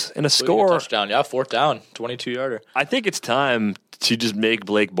 yards and a score. Touchdown, 4th down, 22-yarder. I think it's time to just make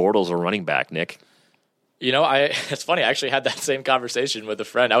Blake Bortles a running back, Nick. It's funny. I actually had that same conversation with a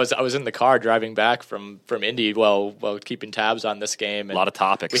friend. I was in the car driving back from Indy while keeping tabs on this game. And a lot of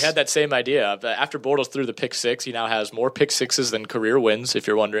topics. We had that same idea. After Bortles threw the pick 6, he now has more pick 6s than career wins, if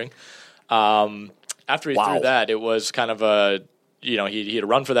you're wondering. After he threw that, it was kind of he had a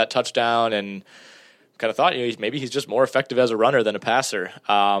run for that touchdown, and kind of thought maybe he's just more effective as a runner than a passer.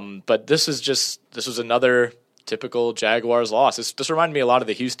 But this was another typical Jaguars loss. This reminded me a lot of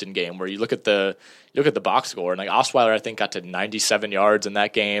the Houston game, where you look at the box score, and Osweiler I think got to 97 yards in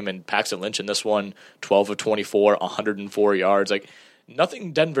that game, and Paxton Lynch in this one 12 of 24, 104 yards.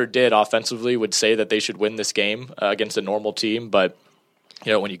 Nothing Denver did offensively would say that they should win this game against a normal team, but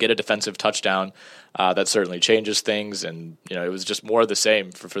when you get a defensive touchdown, that certainly changes things, and it was just more of the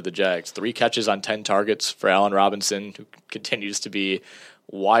same for the Jags. 3 catches on 10 targets for Allen Robinson, who continues to be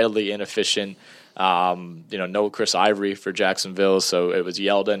wildly inefficient. No Chris Ivory for Jacksonville, so it was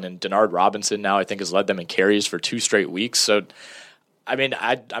Yeldon, and Denard Robinson now I think has led them in carries for 2 straight weeks. So, I mean,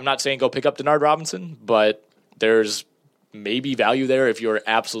 I'm not saying go pick up Denard Robinson, but there's maybe value there if you're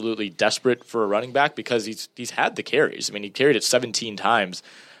absolutely desperate for a running back, because he's had the carries. I mean, he carried it 17 times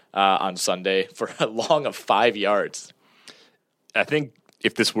on Sunday for a long of 5 yards. I think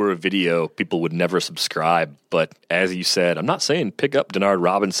if this were a video, people would never subscribe. But as you said, I'm not saying pick up Denard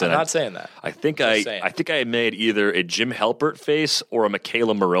Robinson. I'm not saying that. I think I made either a Jim Halpert face or a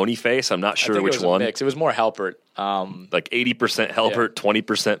Michaela Maroney face. I'm not sure which one. It was more Halpert. Like 80% Halpert,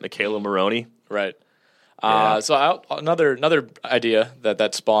 20% Michaela Maroney. Right. So another idea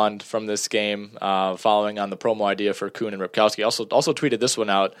that spawned from this game, following on the promo idea for Kuhn and Ripkowski, also tweeted this one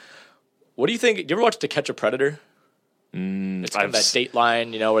out. What do you think? Do you ever watch To Catch a Predator? It's kind of that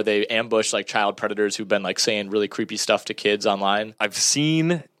Dateline, where they ambush like child predators who've been like saying really creepy stuff to kids online. I've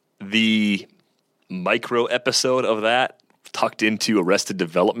seen the micro episode of that tucked into Arrested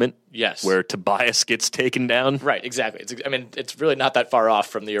Development. Yes. Where Tobias gets taken down. Right, exactly. It's really not that far off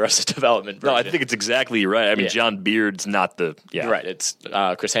from the Arrested Development version. No, I think it's exactly right. I mean, John Beard's not the... Yeah. Right, it's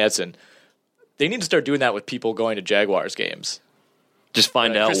Chris Hansen. They need to start doing that with people going to Jaguars games. Just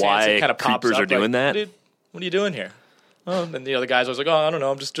find out why creepers are doing that. What are you doing here? Oh, and the guys was like, I don't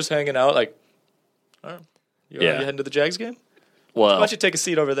know, I'm just hanging out. Like, all right, you heading to the Jags game? Well, why don't you take a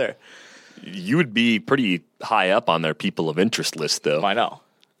seat over there? You would be pretty high up on their people of interest list, though. I know.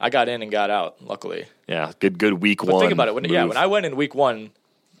 I got in and got out, luckily. Yeah, good week one. But think about it. When I went in week one,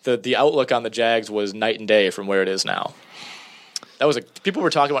 the outlook on the Jags was night and day from where it is now. People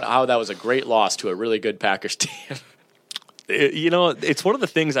were talking about how that was a great loss to a really good Packers team. It's one of the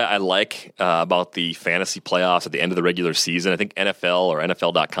things I like about the fantasy playoffs at the end of the regular season. I think NFL or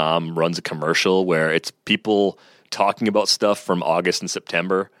NFL.com runs a commercial where it's people talking about stuff from August and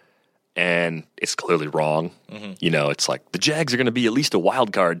September, and it's clearly wrong. Mm-hmm. It's like the Jags are going to be at least a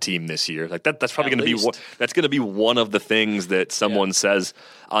wild card team this year. Like that's probably going to be one of the things that someone says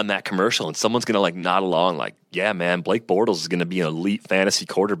on that commercial, and someone's going to like nod along, like, yeah, man, Blake Bortles is going to be an elite fantasy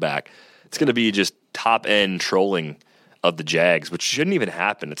quarterback. It's going to be just top end trolling of the Jags, which shouldn't even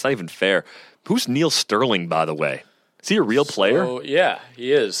happen. It's not even fair. Who's Neil Sterling, by the way? Is he a real player? Yeah,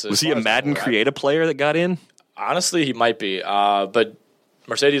 he is. Was he a Madden creative player that got in? Honestly, he might be. But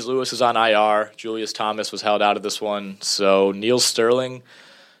Mercedes Lewis is on IR. Julius Thomas was held out of this one. So Neil Sterling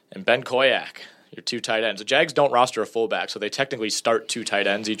and Ben Koyak, your two tight ends. The Jags don't roster a fullback, so they technically start two tight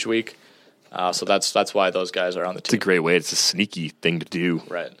ends each week. So that's why those guys are on the team. It's a great way. It's a sneaky thing to do.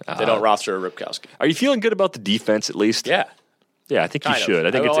 Right. They don't roster a Ripkowski. Are you feeling good about the defense at least? Yeah. Yeah, I think you should.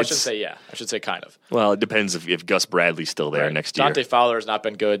 I shouldn't say yeah. I should say kind of. Well, it depends if Gus Bradley's still there next year. Dante Fowler has not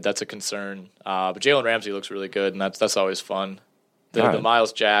been good. That's a concern. But Jalen Ramsey looks really good, and that's always fun. The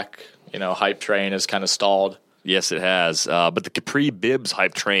Miles Jack, hype train is kind of stalled. Yes, it has. But the Capri Bibbs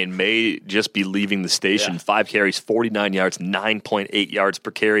hype train may just be leaving the station. Yeah. 5 carries, 49 yards, 9.8 yards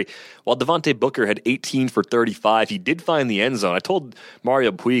per carry. While Devontae Booker had 18 for 35, he did find the end zone. I told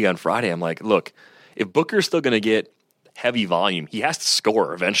Mario Puig on Friday, I'm like, look, if Booker's still going to get heavy volume, he has to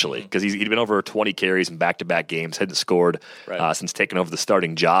score eventually because he'd been over 20 carries in back-to-back games, hadn't scored since taking over the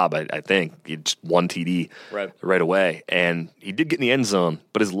starting job, I think. He just one TD right away. And he did get in the end zone,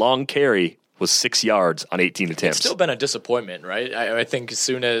 but his long carry was 6 yards on 18 attempts. It's still been a disappointment, right? I think as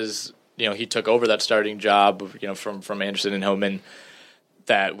soon as he took over that starting job, from Anderson and Hillman,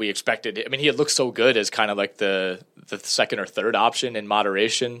 that we expected. I mean, he had looked so good as kind of like the second or third option in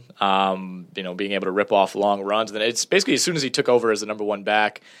moderation. Being able to rip off long runs. And then it's basically as soon as he took over as the number one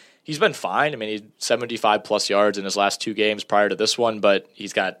back, he's been fine. I mean, he's 75 plus yards in his last 2 games prior to this one, but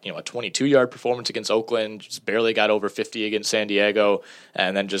he's got a 22-yard performance against Oakland, just barely got over 50 against San Diego,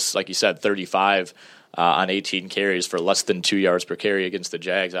 and then just like you said, 35 on 18 carries for less than 2 yards per carry against the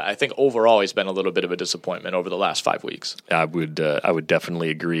Jags. I think overall he's been a little bit of a disappointment over the last 5 weeks. I would definitely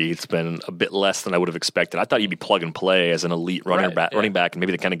agree. It's been a bit less than I would have expected. I thought he'd be plug and play as an elite running back, and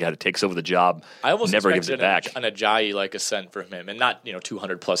maybe the kind of guy that takes over the job. I almost never gives it back. An Ajayi-like ascent from him, and not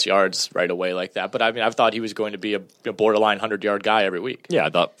 200 plus yards right away like that. But I mean, I've thought he was going to be a borderline 100-yard guy every week. Yeah,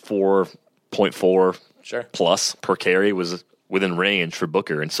 I thought 4.4 plus per carry was within range for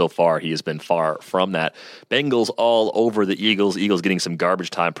Booker, and so far he has been far from that. Bengals all over the Eagles. Eagles getting some garbage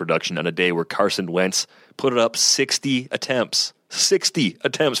time production on a day where Carson Wentz put it up 60 attempts. 60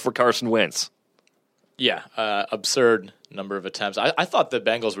 attempts for Carson Wentz. Yeah, absurd number of attempts. I thought the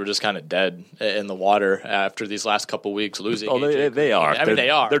Bengals were just kind of dead in the water after these last couple weeks losing. Oh, they are. I mean, they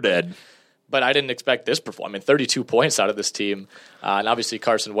are. They're dead. But I didn't expect this performance. I mean, 32 points out of this team. And obviously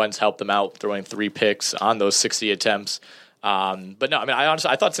Carson Wentz helped them out, throwing 3 picks on those 60 attempts. But no, I mean,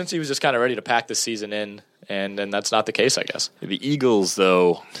 I thought since he was just kind of ready to pack this season in, and that's not the case, I guess. The Eagles,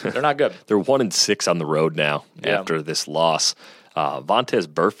 though, they're not good. They're 1-6 on the road now after this loss. Vontaze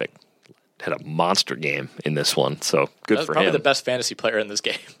Burfict had a monster game in this one, so good for him. Probably the best fantasy player in this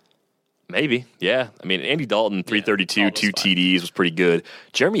game. Maybe, yeah. I mean, Andy Dalton, 332, 2 TDs was pretty good.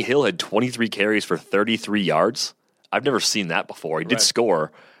 Jeremy Hill had 23 carries for 33 yards I've never seen that before. He did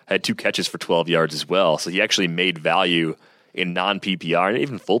score, had 2 catches for 12 yards as well. So he actually made value in non-PPR and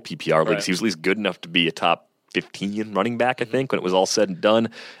even full PPR leagues. He was at least good enough to be a top 15 running back, I think, when it was all said and done.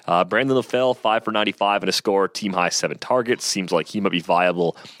 Brandon LaFell, 5 for 95 and a score, team high 7 targets. Seems like he might be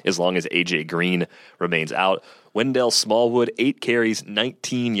viable as long as A.J. Green remains out. Wendell Smallwood, 8 carries,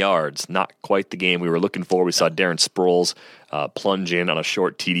 19 yards. Not quite the game we were looking for. We saw Darren Sproles plunge in on a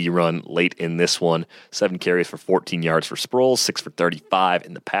short TD run late in this one. 7 carries for 14 yards for Sproles, 6 for 35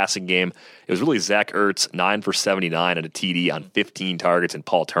 in the passing game. It was really Zach Ertz, 9 for 79 and a TD on 15 targets, and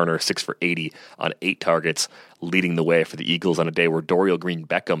Paul Turner, 6 for 80 on 8 targets, leading the way for the Eagles on a day where Dorial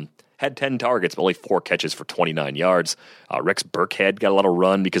Green-Beckham had 10 targets, but only 4 catches for 29 yards. Rex Burkhead got a lot of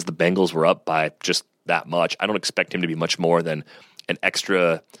run because the Bengals were up by just that much. I don't expect him to be much more than an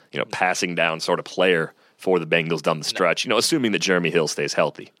extra, passing down sort of player for the Bengals down the stretch, assuming that Jeremy Hill stays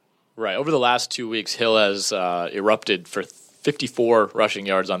healthy. Right. Over the last 2 weeks, Hill has erupted for 54 rushing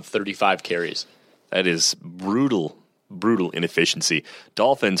yards on 35 carries. That is brutal inefficiency.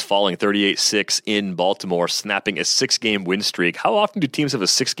 Dolphins falling 38-6 in Baltimore, snapping a 6-game win streak. How often do teams have a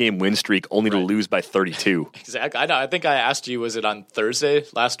 6-game win streak only to lose by 32? Exactly. I know. I think I asked you, was it on Thursday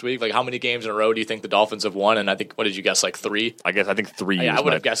last week? Like, how many games in a row do you think the Dolphins have won? And I think, what did you guess, like 3? I think 3. I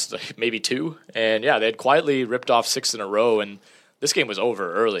would have guessed maybe 2. And yeah, they had quietly ripped off 6 in a row, and this game was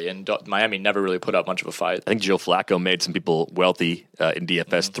over early, and Miami never really put up much of a fight. I think Joe Flacco made some people wealthy in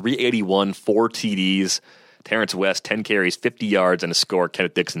DFS. 381, 4 TDs. Terrence West, 10 carries, 50 yards, and a score.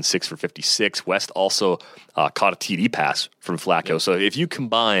 Kenneth Dixon, 6 for 56. West also caught a TD pass from Flacco. Yeah. So if you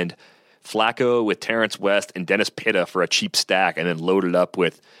combined Flacco with Terrence West and Dennis Pitta for a cheap stack and then loaded up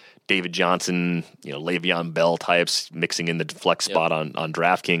with David Johnson, Le'Veon Bell types mixing in the flex spot on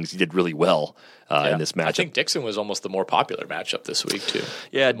DraftKings, he did really well in this matchup. I think Dixon was almost the more popular matchup this week, too.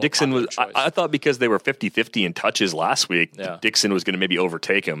 Yeah, Dixon was. I thought because they were 50-50 in touches last week, Dixon was going to maybe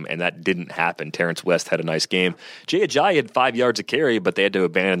overtake him, and that didn't happen. Terrence West had a nice game. Jay Ajayi had 5 yards a carry, but they had to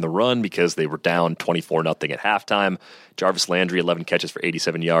abandon the run because they were down 24-0 at halftime. Jarvis Landry, 11 catches for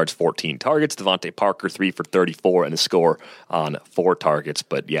 87 yards, 14 targets. Devontae Parker, 3 for 34, and a score on 4 targets.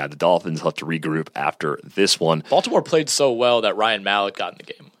 But yeah, the Dolphins will have to regroup after this one. Baltimore played so well that Ryan Mallett got in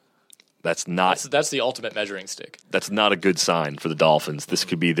the game. That's the ultimate measuring stick. That's not a good sign for the Dolphins. This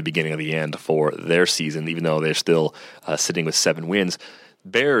could be the beginning of the end for their season, even though they're still sitting with 7 wins.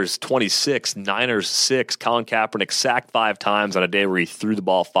 Bears 26, Niners 6. Colin Kaepernick sacked 5 times on a day where he threw the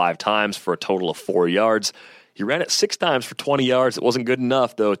ball 5 times for a total of 4 yards. He ran it 6 times for 20 yards. It wasn't good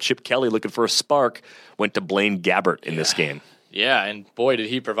enough, though. Chip Kelly, looking for a spark, went to Blaine Gabbert in this game. Yeah, and boy, did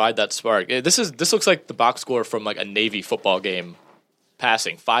he provide that spark. This looks like the box score from like a Navy football game.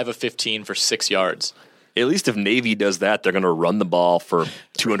 Passing 5 of 15 for 6 yards. At least if Navy does that, they're going to run the ball for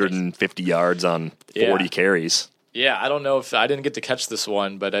 250 yards on 40 carries. Yeah, I don't know if I didn't get to catch this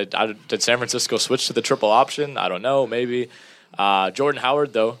one, but did San Francisco switch to the triple option? I don't know, maybe. Jordan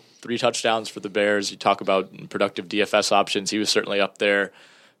Howard, though, 3 touchdowns for the Bears. You talk about productive DFS options. He was certainly up there.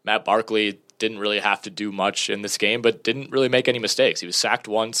 Matt Barkley didn't really have to do much in this game, but didn't really make any mistakes. He was sacked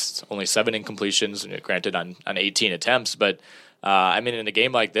once, only 7 incompletions, granted on 18 attempts, but in a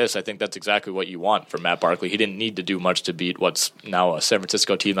game like this, I think that's exactly what you want from Matt Barkley. He didn't need to do much to beat what's now a San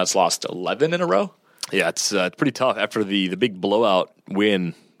Francisco team that's lost 11 in a row. Yeah, it's pretty tough after the big blowout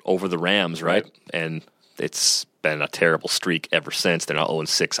win over the Rams, right? And it's been a terrible streak ever since. They're now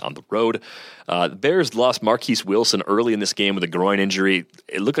 0-6 on the road. The Bears lost Marquise Wilson early in this game with a groin injury.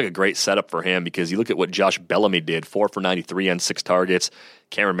 It looked like a great setup for him because you look at what Josh Bellamy did, 4 for 93 on 6 targets.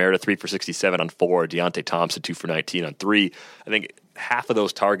 Cameron Meredith, 3 for 67 on 4. Deontay Thompson, 2 for 19 on 3. I think half of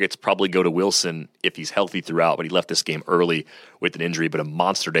those targets probably go to Wilson if he's healthy throughout, but he left this game early with an injury. But a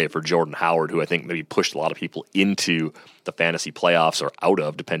monster day for Jordan Howard, who I think maybe pushed a lot of people into the fantasy playoffs or out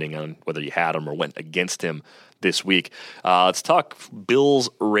of, depending on whether you had him or went against him this week. Let's talk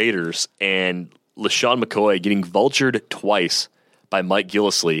Bills-Raiders and LeSean McCoy getting vultured twice by Mike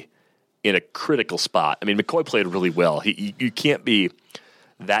Gillislee in a critical spot. I mean, McCoy played really well. You can't be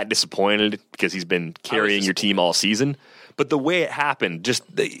that disappointed because he's been carrying your team all season. But the way it happened,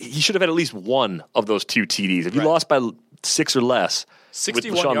 he should have had at least one of those 2 TDs. If you lost by 6 or less,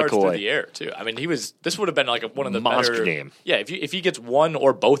 61 yards McCoy, through the air too. I mean, this would have been like one of the monster better game. Yeah, if he gets one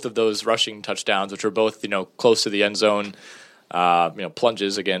or both of those rushing touchdowns, which are both close to the end zone,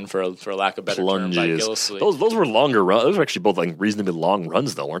 plunges again for a lack of better term by Gillislee. Those were longer runs. Those were actually both like reasonably long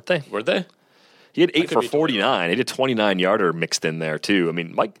runs, though, weren't they? Were they? He had 8 for 49. He had a 29-yarder mixed in there, too. I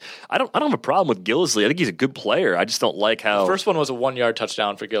mean, Mike, I don't have a problem with Gillislee. I think he's a good player. I just don't like how... The first one was a 1-yard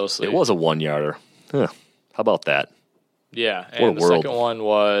touchdown for Gillislee. It was a 1-yarder. Huh. How about that? Yeah, and the second one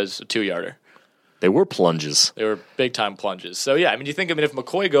was a 2-yarder. They were plunges. They were big-time plunges. So, yeah, if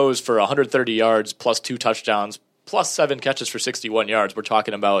McCoy goes for 130 yards plus 2 touchdowns plus 7 catches for 61 yards, we're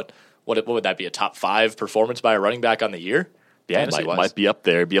talking about, what would that be, a top 5 performance by a running back on the year? Yeah, it might be up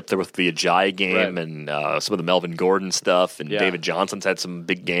there. It'd be up there with the Ajayi game and some of the Melvin Gordon stuff, and David Johnson's had some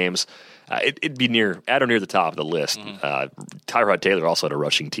big games. It'd be at or near the top of the list. Tyrod Taylor also had a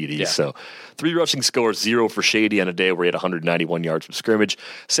rushing TD. So 3 rushing scores, 0 for Shady on a day where he had 191 yards from scrimmage.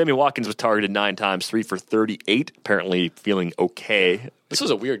 Sammy Watkins was targeted 9 times, 3 for 38, apparently feeling okay. This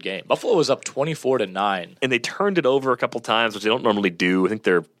was a weird game. Buffalo was up 24-9. And they turned it over a couple times, which they don't normally do. I think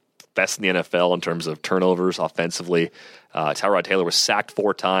they're best in the NFL in terms of turnovers offensively. Tyrod Taylor was sacked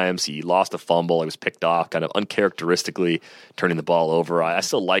 4 times. He lost a fumble. He was picked off kind of uncharacteristically, turning the ball over. I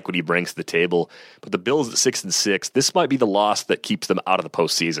still like what he brings to the table. But the Bills at 6-6, this might be the loss that keeps them out of the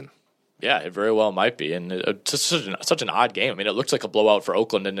postseason. Yeah, it very well might be. And it's such an odd game. It looked like a blowout for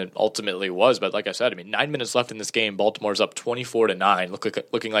Oakland, and it ultimately was. But like I said, 9 minutes left in this game. Baltimore's up 24-9,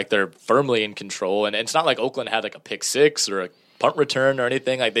 looking like they're firmly in control. And it's not like Oakland had like a pick 6 or a punt return or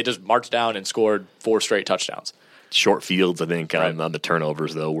anything. Like, they just marched down and scored 4 straight touchdowns. Short fields, I think, on the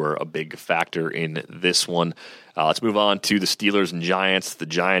turnovers, though, were a big factor in this one. Let's move on to the Steelers and Giants. The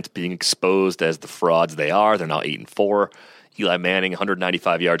Giants being exposed as the frauds they are. They're now 8-4. Eli Manning,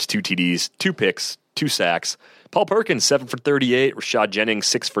 195 yards, 2 TDs, 2 picks, 2 sacks. Paul Perkins, 7 for 38. Rashad Jennings,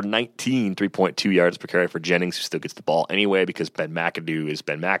 6 for 19, 3.2 yards per carry for Jennings, who still gets the ball anyway because Ben McAdoo is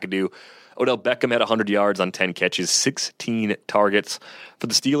Ben McAdoo. Odell Beckham had 100 yards on 10 catches, 16 targets. For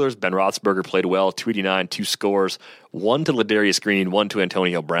the Steelers, Ben Roethlisberger played well, 289, 2 scores, 1 to Ladarius Green, 1 to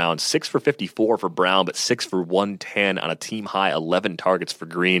Antonio Brown, 6 for 54 for Brown, but 6 for 110 on a team-high 11 targets for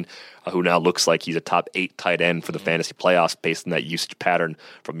Green, who now looks like he's a top 8 tight end for the fantasy playoffs based on that usage pattern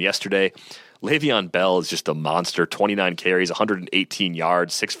from yesterday. Le'Veon Bell is just a monster, 29 carries, 118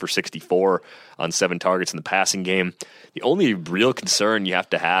 yards, 6 for 64 on 7 targets in the passing game. The only real concern you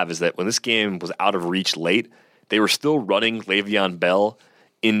have to have is that when this game was out of reach late, they were still running Le'Veon Bell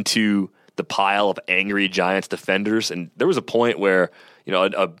into the pile of angry Giants defenders. And there was a point where,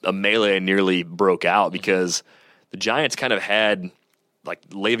 a melee nearly broke out because the Giants kind of had like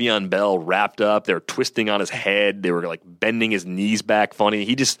Le'Veon Bell wrapped up. They were twisting on his head. They were like bending his knees back funny.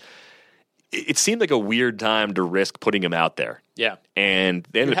 It seemed like a weird time to risk putting him out there. Yeah. And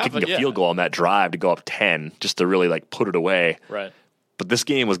they ended up kicking a field goal on that drive to go up 10 just to really put it away. Right. But this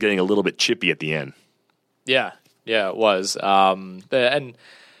game was getting a little bit chippy at the end. Yeah, it was. And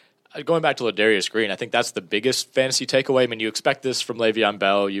going back to Ladarius Green, I think that's the biggest fantasy takeaway. You expect this from Le'Veon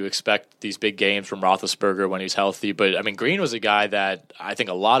Bell. You expect these big games from Roethlisberger when he's healthy. But, Green was a guy that I think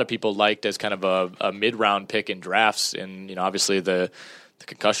a lot of people liked as kind of a mid-round pick in drafts. And, obviously the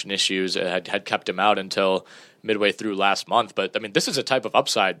concussion issues had kept him out until midway through last month. But, this is a type of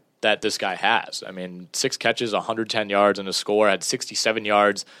upside that this guy has. 6 catches, 110 yards and a score, had 67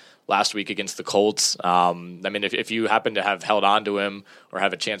 yards last week against the Colts. If you happen to have held on to him or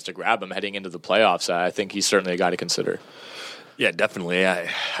have a chance to grab him heading into the playoffs, I think he's certainly a guy to consider. Yeah, definitely. I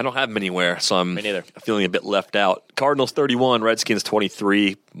don't have him anywhere, so I'm Me neither. feeling a bit left out. Cardinals 31, Redskins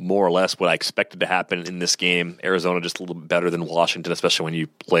 23, more or less what I expected to happen in this game. Arizona just a little bit better than Washington, especially when you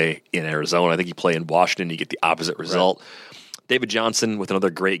play in Arizona. I think you play in Washington, you get the opposite result. Right. David Johnson with another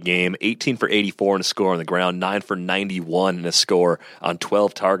great game, 18 for 84 in a score on the ground, 9 for 91 in a score on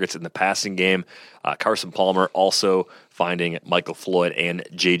 12 targets in the passing game. Carson Palmer also finding Michael Floyd and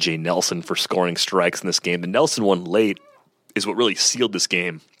J.J. Nelson for scoring strikes in this game. The Nelson one late is what really sealed this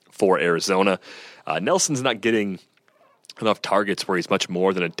game for Arizona. Nelson's not getting enough targets where he's much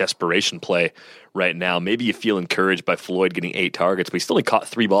more than a desperation play right now. Maybe you feel encouraged by Floyd getting 8 targets, but he still only caught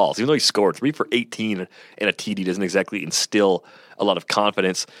 3 balls. Even though he scored 3 for 18 and a TD doesn't exactly instill a lot of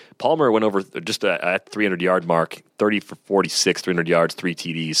confidence. Palmer went over just at 300-yard mark, 30 for 46, 300 yards, 3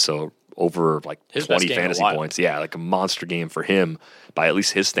 TDs, so over his 20 fantasy points. Yeah, a monster game for him by at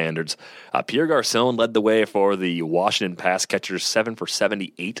least his standards. Pierre Garçon led the way for the Washington pass catchers, 7 for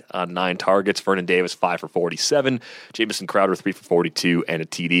 78 on 9 targets. Vernon Davis, 5 for 47. Jamison Crowder, 3 for 42 and a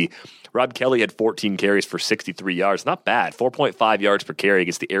TD. Rob Kelly had 14 carries for 63 yards. Not bad. 4.5 yards per carry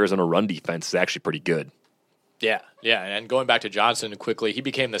against the Arizona run defense is actually pretty good. Yeah. And going back to Johnson quickly, he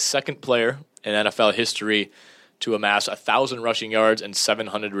became the second player in NFL history to amass 1,000 rushing yards and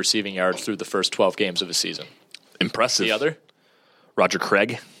 700 receiving yards through the first 12 games of a season. Impressive. The other? Roger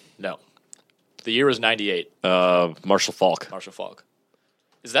Craig? No. The year was 98. Marshall Faulk.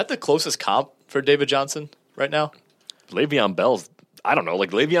 Is that the closest comp for David Johnson right now? Le'Veon Bell's, I don't know,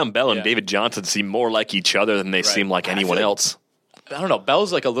 Le'Veon Bell and David Johnson seem more like each other than they seem like anyone else. I don't know.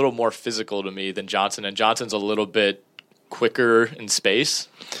 Bell's a little more physical to me than Johnson, and Johnson's a little bit quicker in space,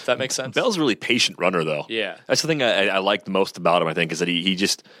 if that makes sense. Bell's a really patient runner, though. Yeah. That's the thing I like the most about him, I think, is that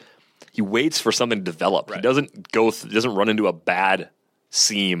he waits for something to develop. Right. He doesn't run into a bad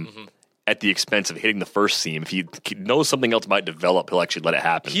seam at the expense of hitting the first seam. If he knows something else might develop, he'll actually let it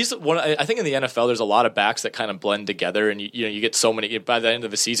happen. I think in the NFL, there's a lot of backs that kind of blend together, and you get so many. By the end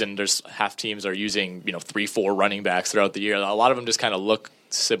of the season, there's half teams are using 3-4 running backs throughout the year. A lot of them just kind of look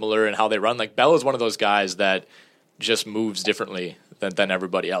similar in how they run. Like Bell is one of those guys that just moves differently than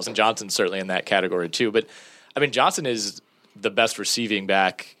everybody else, and Johnson's certainly in that category too. But I mean, Johnson is the best receiving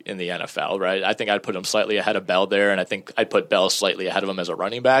back in the NFL, right? I think I'd put him slightly ahead of Bell there, and I think I'd put Bell slightly ahead of him as a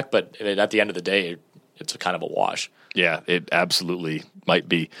running back, but at the end of the day, it's kind of a wash. Yeah, it absolutely might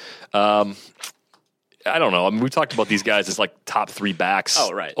be. I don't know. I mean, we talked about these guys as like top 3 backs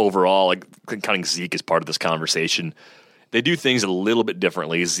overall, like counting Zeke as part of this conversation. They do things a little bit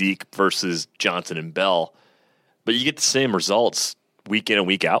differently, Zeke versus Johnson and Bell, but you get the same results week in and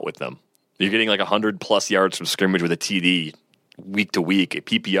week out with them. You're getting like 100-plus yards from scrimmage with a TD week to week. At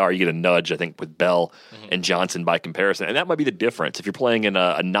PPR, you get a nudge, I think, with Bell and Johnson by comparison. And that might be the difference. If you're playing in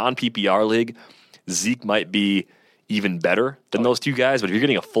a non-PPR league, Zeke might be even better than those two guys. But if you're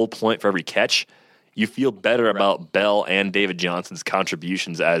getting a full point for every catch, you feel better about Bell and David Johnson's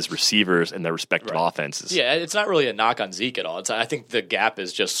contributions as receivers in their respective offenses. Yeah, it's not really a knock on Zeke at all. I think the gap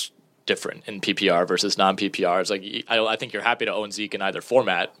is just different in PPR versus non-PPR. It's like I think you're happy to own Zeke in either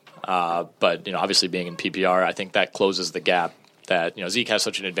format. But obviously being in PPR, I think that closes the gap that Zeke has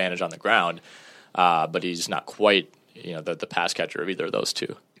such an advantage on the ground, but he's not quite the pass catcher of either of those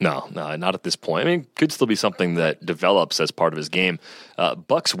two. No, not at this point. I mean, could still be something that develops as part of his game.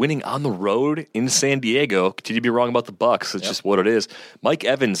 Bucks winning on the road in San Diego. Continue to be wrong about the Bucks. It's just what it is. Mike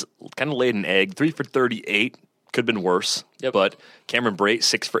Evans kind of laid an egg, 3 for 38. Could have been worse. But Cameron Brate,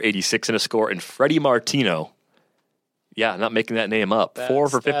 6 for 86 in a score, and Freddie Martino. Yeah, not making that name up. 4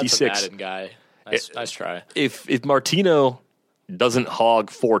 for 56. That's a Madden guy. Nice try. If Martino doesn't hog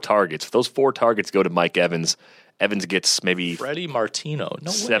 4 targets, if those 4 targets go to Mike Evans, Evans gets maybe Freddie Martino.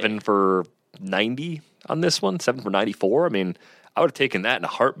 No 7 for 90 on this one, 7 for 94. I mean, I would have taken that in a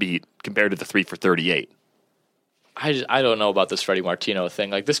heartbeat compared to the 3 for 38. I don't know about this Freddie Martino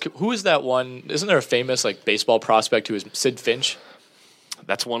thing. Like this, who is that one? Isn't there a famous baseball prospect who is Sid Finch?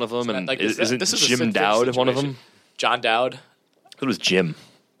 That's one of them, and isn't Jim Dowd one of them? John Dowd? It was Jim.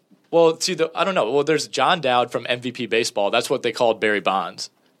 Well, see, I don't know. Well, there's John Dowd from MVP Baseball. That's what they called Barry Bonds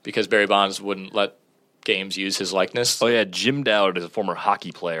because Barry Bonds wouldn't let games use his likeness. Oh, yeah. Jim Dowd is a former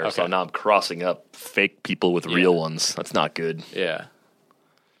hockey player, so now I'm crossing up fake people with real ones. That's not good. Yeah.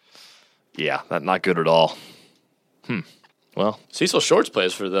 Yeah, not good at all. Well, Cecil Shorts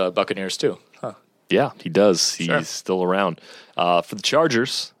plays for the Buccaneers, too. Huh. Yeah, he does. He's still around. For the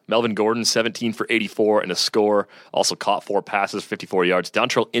Chargers, Melvin Gordon, 17 for 84 and a score. Also caught 4 passes, 54 yards.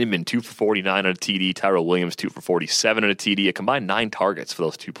 Dontrell Inman, 2 for 49 on a TD. Tyrell Williams, 2 for 47 on a TD. A combined 9 targets for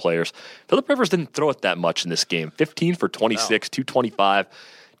those 2 players. Phillip Rivers didn't throw it that much in this game. 15 for 26, 225,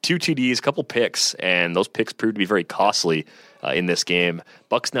 2 TDs, a couple picks, and those picks proved to be very costly in this game.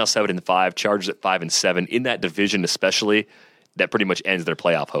 Bucks now 7-5, Chargers at 5-7. In that division especially, that pretty much ends their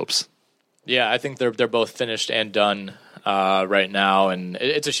playoff hopes. Yeah, I think they're both finished and done right now, and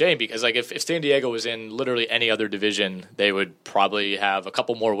it's a shame because if San Diego was in literally any other division, they would probably have a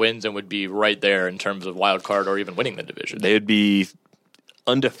couple more wins and would be right there in terms of wild card or even winning the division. They would be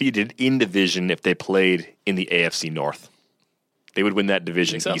undefeated in division if they played in the AFC North. They would win that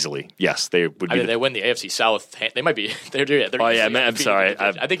division easily. Yes, they would. They win the AFC South. They might be. They're I'm sorry.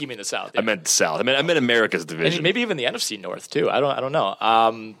 I think you mean the South. Yeah. I meant the South. I meant America's division. And maybe even the NFC North too. I don't know.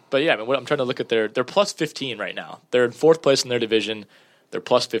 But yeah, I'm trying to look at they're plus 15 right now. They're in 4th place in their division. They're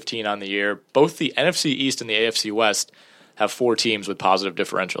plus 15 on the year. Both the NFC East and the AFC West have 4 teams with positive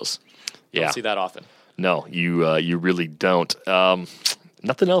differentials. Don't see that often. No, you really don't.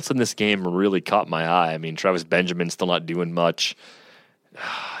 Nothing else in this game really caught my eye. I mean, Travis Benjamin still not doing much.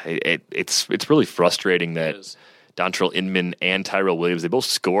 It's really frustrating that Dontrell Inman and Tyrell Williams, they both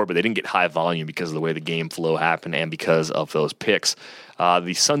score, but they didn't get high volume because of the way the game flow happened and because of those picks.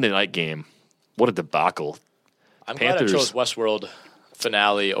 The Sunday night game, what a debacle. I'm glad I chose Westworld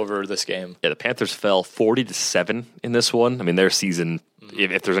finale over this game. Yeah, the Panthers fell 40-7 in this one. I mean, their season,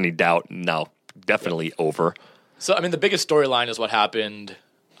 if there's any doubt, now definitely over. So, I mean, the biggest storyline is what happened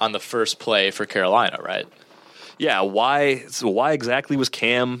on the first play for Carolina, right? Yeah, why exactly was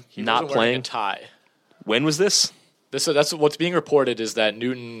Cam not playing? A tie. When was this? That's what's being reported is that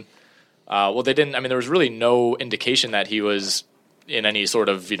Newton, they didn't, I mean, there was really no indication that he was in any sort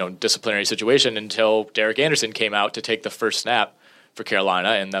of, disciplinary situation until Derek Anderson came out to take the first snap for Carolina.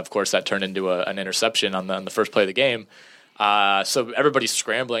 And of course that turned into an interception on the first play of the game. So everybody's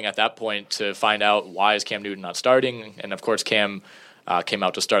scrambling at that point to find out why is Cam Newton not starting. And, of course, Cam came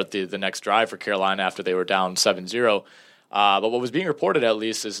out to start the next drive for Carolina after they were down 7-0. But what was being reported, at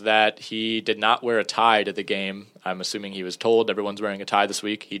least, is that he did not wear a tie to the game. I'm assuming he was told everyone's wearing a tie this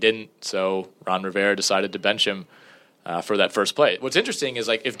week. He didn't, so Ron Rivera decided to bench him for that first play. What's interesting is,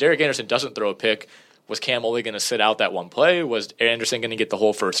 like, if Derek Anderson doesn't throw a pick, was Cam only going to sit out that one play? Was Anderson going to get the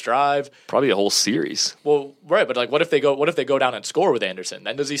whole first drive? Probably a whole series. Well, right, but like, what if they go down and score with Anderson?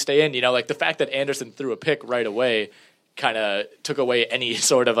 Then does he stay in? You know, like the fact that Anderson threw a pick right away kind of took away any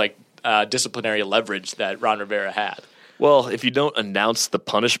sort of like disciplinary leverage that Ron Rivera had. Well, if you don't announce the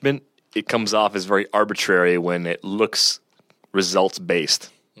punishment, it comes off as very arbitrary when it looks results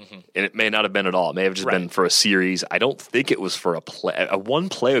based. And it may not have been at all. It may have just been for a series. I don't think it was for a play. A one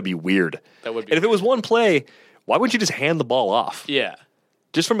play would be weird. That would be. And if it was one play, why wouldn't you just hand the ball off? Yeah.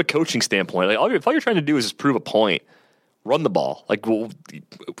 Just from a coaching standpoint, like if all you're trying to do is just prove a point, run the ball. Like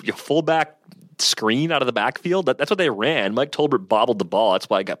your fullback screen out of the backfield. That's what they ran. Mike Tolbert bobbled the ball. That's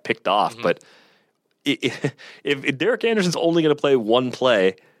why it got picked off. But if Derek Anderson's only going to play one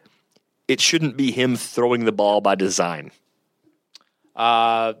play, it shouldn't be him throwing the ball by design.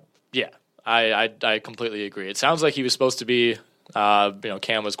 Yeah, I completely agree. It sounds like he was supposed to be,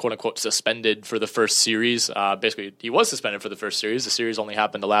 Cam was quote unquote suspended for the first series. Basically, he was suspended for the first series. The series only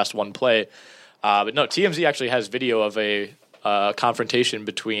happened the last one play. But no, TMZ actually has video of a confrontation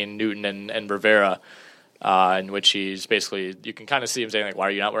between Newton and Rivera, in which he's basically, you can kind of see him saying like, "Why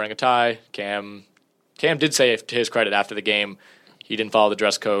are you not wearing a tie?" Cam did say, to his credit, after the game, he didn't follow the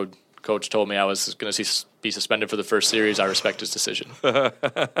dress code. Coach told me I was going to be suspended for the first series. I respect his decision. I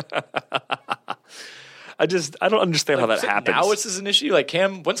don't understand how that happens. Now this is an issue. Like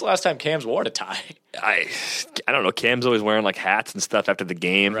Cam, when's the last time Cam's worn a tie? I don't know. Cam's always wearing like hats and stuff after the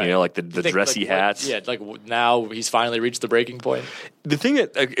game. Right. You know, like the dressy hats. Like now he's finally reached the breaking point. The thing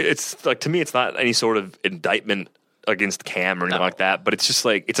that it's like, to me, it's not any sort of indictment against Cam or anything like that, but it's just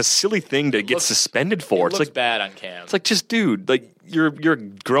like it's a silly thing to get suspended for. It's looks like bad on Cam. It's like, just dude, like you're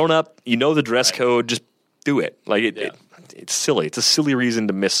grown up, you know the dress code, just do it. Like it's silly. It's a silly reason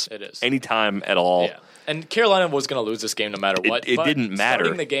to miss any time at all. Yeah. And Carolina was going to lose this game no matter what. It didn't matter.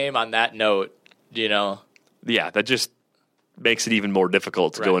 Starting the game on that note, Yeah, that just makes it even more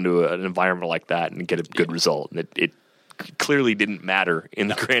difficult to go into an environment like that and get a good result. And it clearly didn't matter in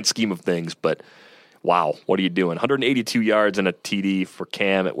the grand scheme of things, but wow, what are you doing? 182 yards and a TD for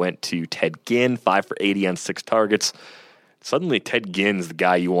Cam. It went to Ted Ginn, 5 for 80 on 6 targets. Suddenly, Ted Ginn's the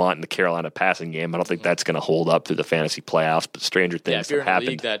guy you want in the Carolina passing game. I don't think that's going to hold up through the fantasy playoffs, but stranger things have happened.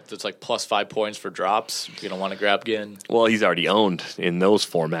 If you're in a league that's like plus 5 points for drops, you don't want to grab Ginn. Well, he's already owned in those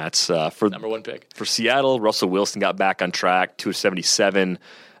formats. For number one pick. For Seattle, Russell Wilson got back on track, 277,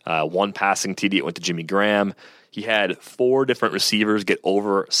 one passing TD. It went to Jimmy Graham. He had 4 different receivers get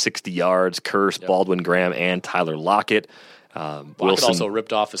over 60 yards, Kearse, Baldwin Graham, and Tyler Lockett. Wilson also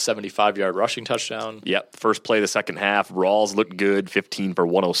ripped off a 75-yard rushing touchdown. Yep, first play of the second half. Rawls looked good, 15 for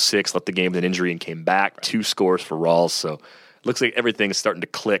 106, left the game with an injury and came back. Right. 2 scores for Rawls, so looks like everything is starting to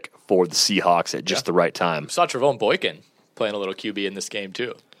click for the Seahawks at just the right time. Saw Trevone Boykin playing a little QB in this game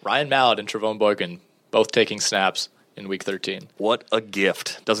too. Ryan Mallett and Trevone Boykin both taking snaps in Week 13. What a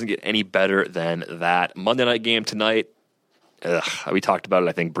gift. Doesn't get any better than that. Monday night game tonight. We talked about it,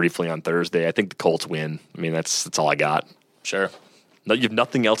 I think, briefly on Thursday. I think the Colts win. I mean, that's all I got. Sure. No, you have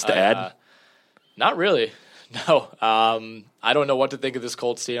nothing else to add? Not really. No. I don't know what to think of this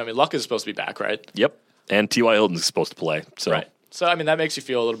Colts team. I mean, Luck is supposed to be back, right? Yep. And T.Y. Hilton's supposed to play. So. Right. So, I mean, that makes you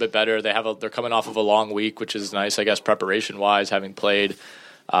feel a little bit better. They're coming off of a long week, which is nice, I guess, preparation-wise, having played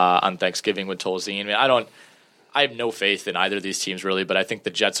on Thanksgiving with Tolzien. I mean, I have no faith in either of these teams, really, but I think the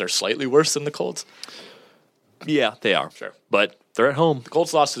Jets are slightly worse than the Colts. Yeah, they are. Sure. But they're at home. The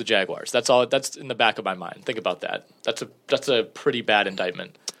Colts lost to the Jaguars. That's all. That's in the back of my mind. Think about that. That's a pretty bad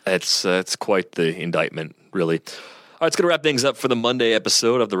indictment. It's quite the indictment, really. All right, it's going to wrap things up for the Monday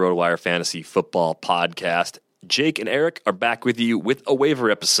episode of the RotoWire Fantasy Football Podcast. Jake and Eric are back with you with a waiver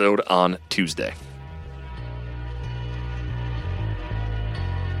episode on Tuesday.